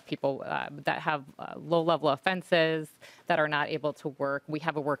looking at people that have low-level offenses that are not able to work. We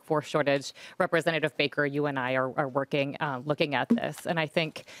have a workforce shortage. Representative Baker, you and I are working, looking at this, and I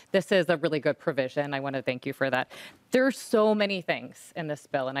think this is a really good provision. I want to thank you for that. There are so many things in this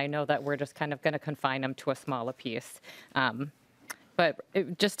bill, and I know that we're just kind of going to confine them to a smaller piece. But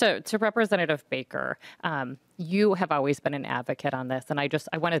just to Representative Baker, you have always been an advocate on this, and I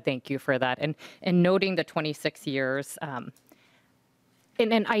want to thank you for that. And noting the 26 years,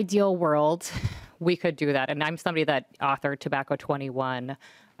 in an ideal world, we could do that. And I'm somebody that authored Tobacco 21.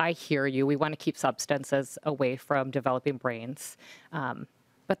 I hear you. We want to keep substances away from developing brains.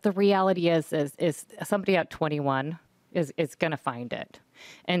 But the reality is somebody at 21 is going to find it.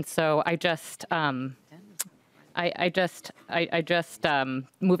 And so I just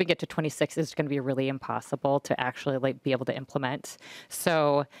moving it to 26 is going to be really impossible to actually be able to implement.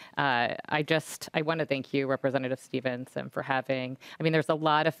 So I want to thank you, Representative Stevenson, for there's a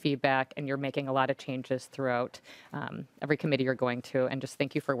lot of feedback and you're making a lot of changes throughout every committee you're going to, and just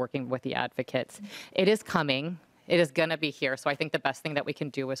thank you for working with the advocates. It is coming. It is going to be here. So I think the best thing that we can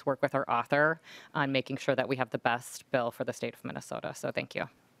do is work with our author on making sure that we have the best bill for the state of Minnesota. So thank you.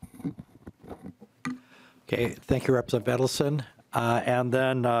 Okay, thank you, Representative Edelson. And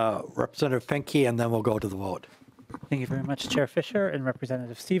then Representative Finke, and then we'll go to the vote. Thank you very much, Chair Fisher and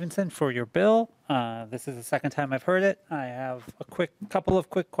Representative Stevenson, for your bill. This is the second time I've heard it. I have a couple of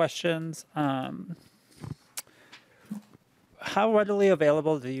quick questions. How readily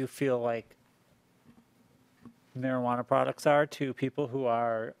available do you feel like marijuana products are to people who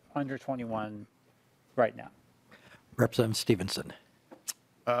are under 21 right now? Representative Stevenson.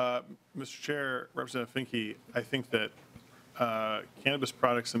 Mr. Chair, Representative Finke, I think that cannabis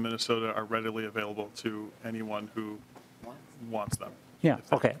products in Minnesota are readily available to anyone who wants them. Yeah, if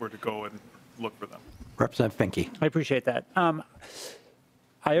they okay. were to go and look for them. Representative Finke. I appreciate that.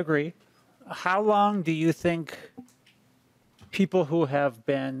 I agree. How long do you think people who have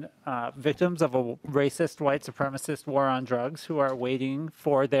been victims of a racist white supremacist war on drugs who are waiting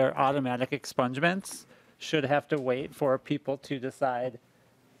for their automatic expungements should have to wait for people to decide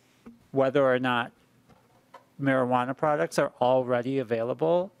whether or not marijuana products are already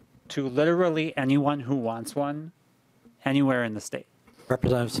available to literally anyone who wants one anywhere in the state?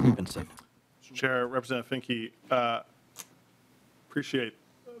 Representative Stevenson. Mr. Chair, Representative Finke, appreciate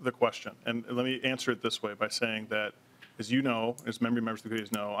the question. And let me answer it this way by saying that, as you know, as members of the committee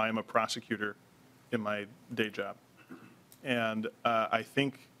know, I am a prosecutor in my day job. And I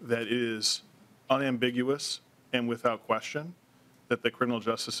think that it is unambiguous and without question that the criminal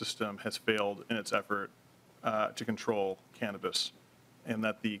justice system has failed in its effort to control cannabis, and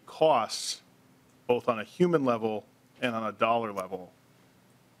that the costs, both on a human level and on a dollar level,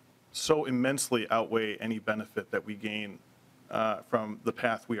 so immensely outweigh any benefit that we gain from the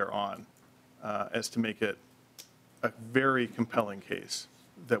path we are on, as to make it a very compelling case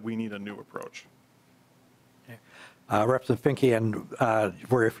that we need a new approach. Representative Finke, and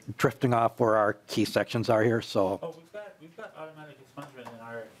we're drifting off where our key sections are here, so. Oh, we've got automatic expungement in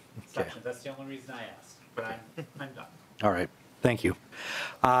our sections. That's the only reason I asked, but I'm done. All right, thank you.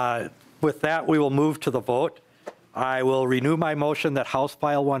 With that, we will move to the vote. I will renew my motion that House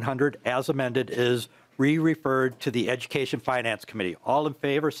File 100, as amended, is re-referred to the Education Finance Committee. All in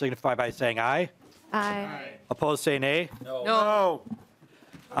favor signify by saying aye. Aye. Opposed, say nay. No.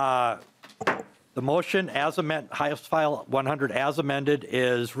 The motion as amended, House File 100 as amended,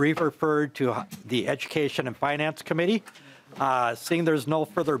 is re-referred to the Education and Finance Committee. Seeing there's no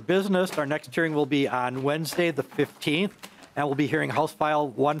further business, our next hearing will be on Wednesday, the 15th, and we'll be hearing House File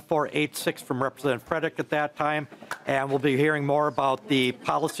 1486 from Representative Frederick at that time, and we'll be hearing more about the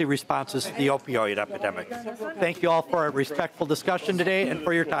policy responses to the opioid epidemic. Thank you all for a respectful discussion today and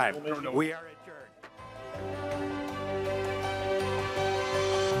for your time. We are.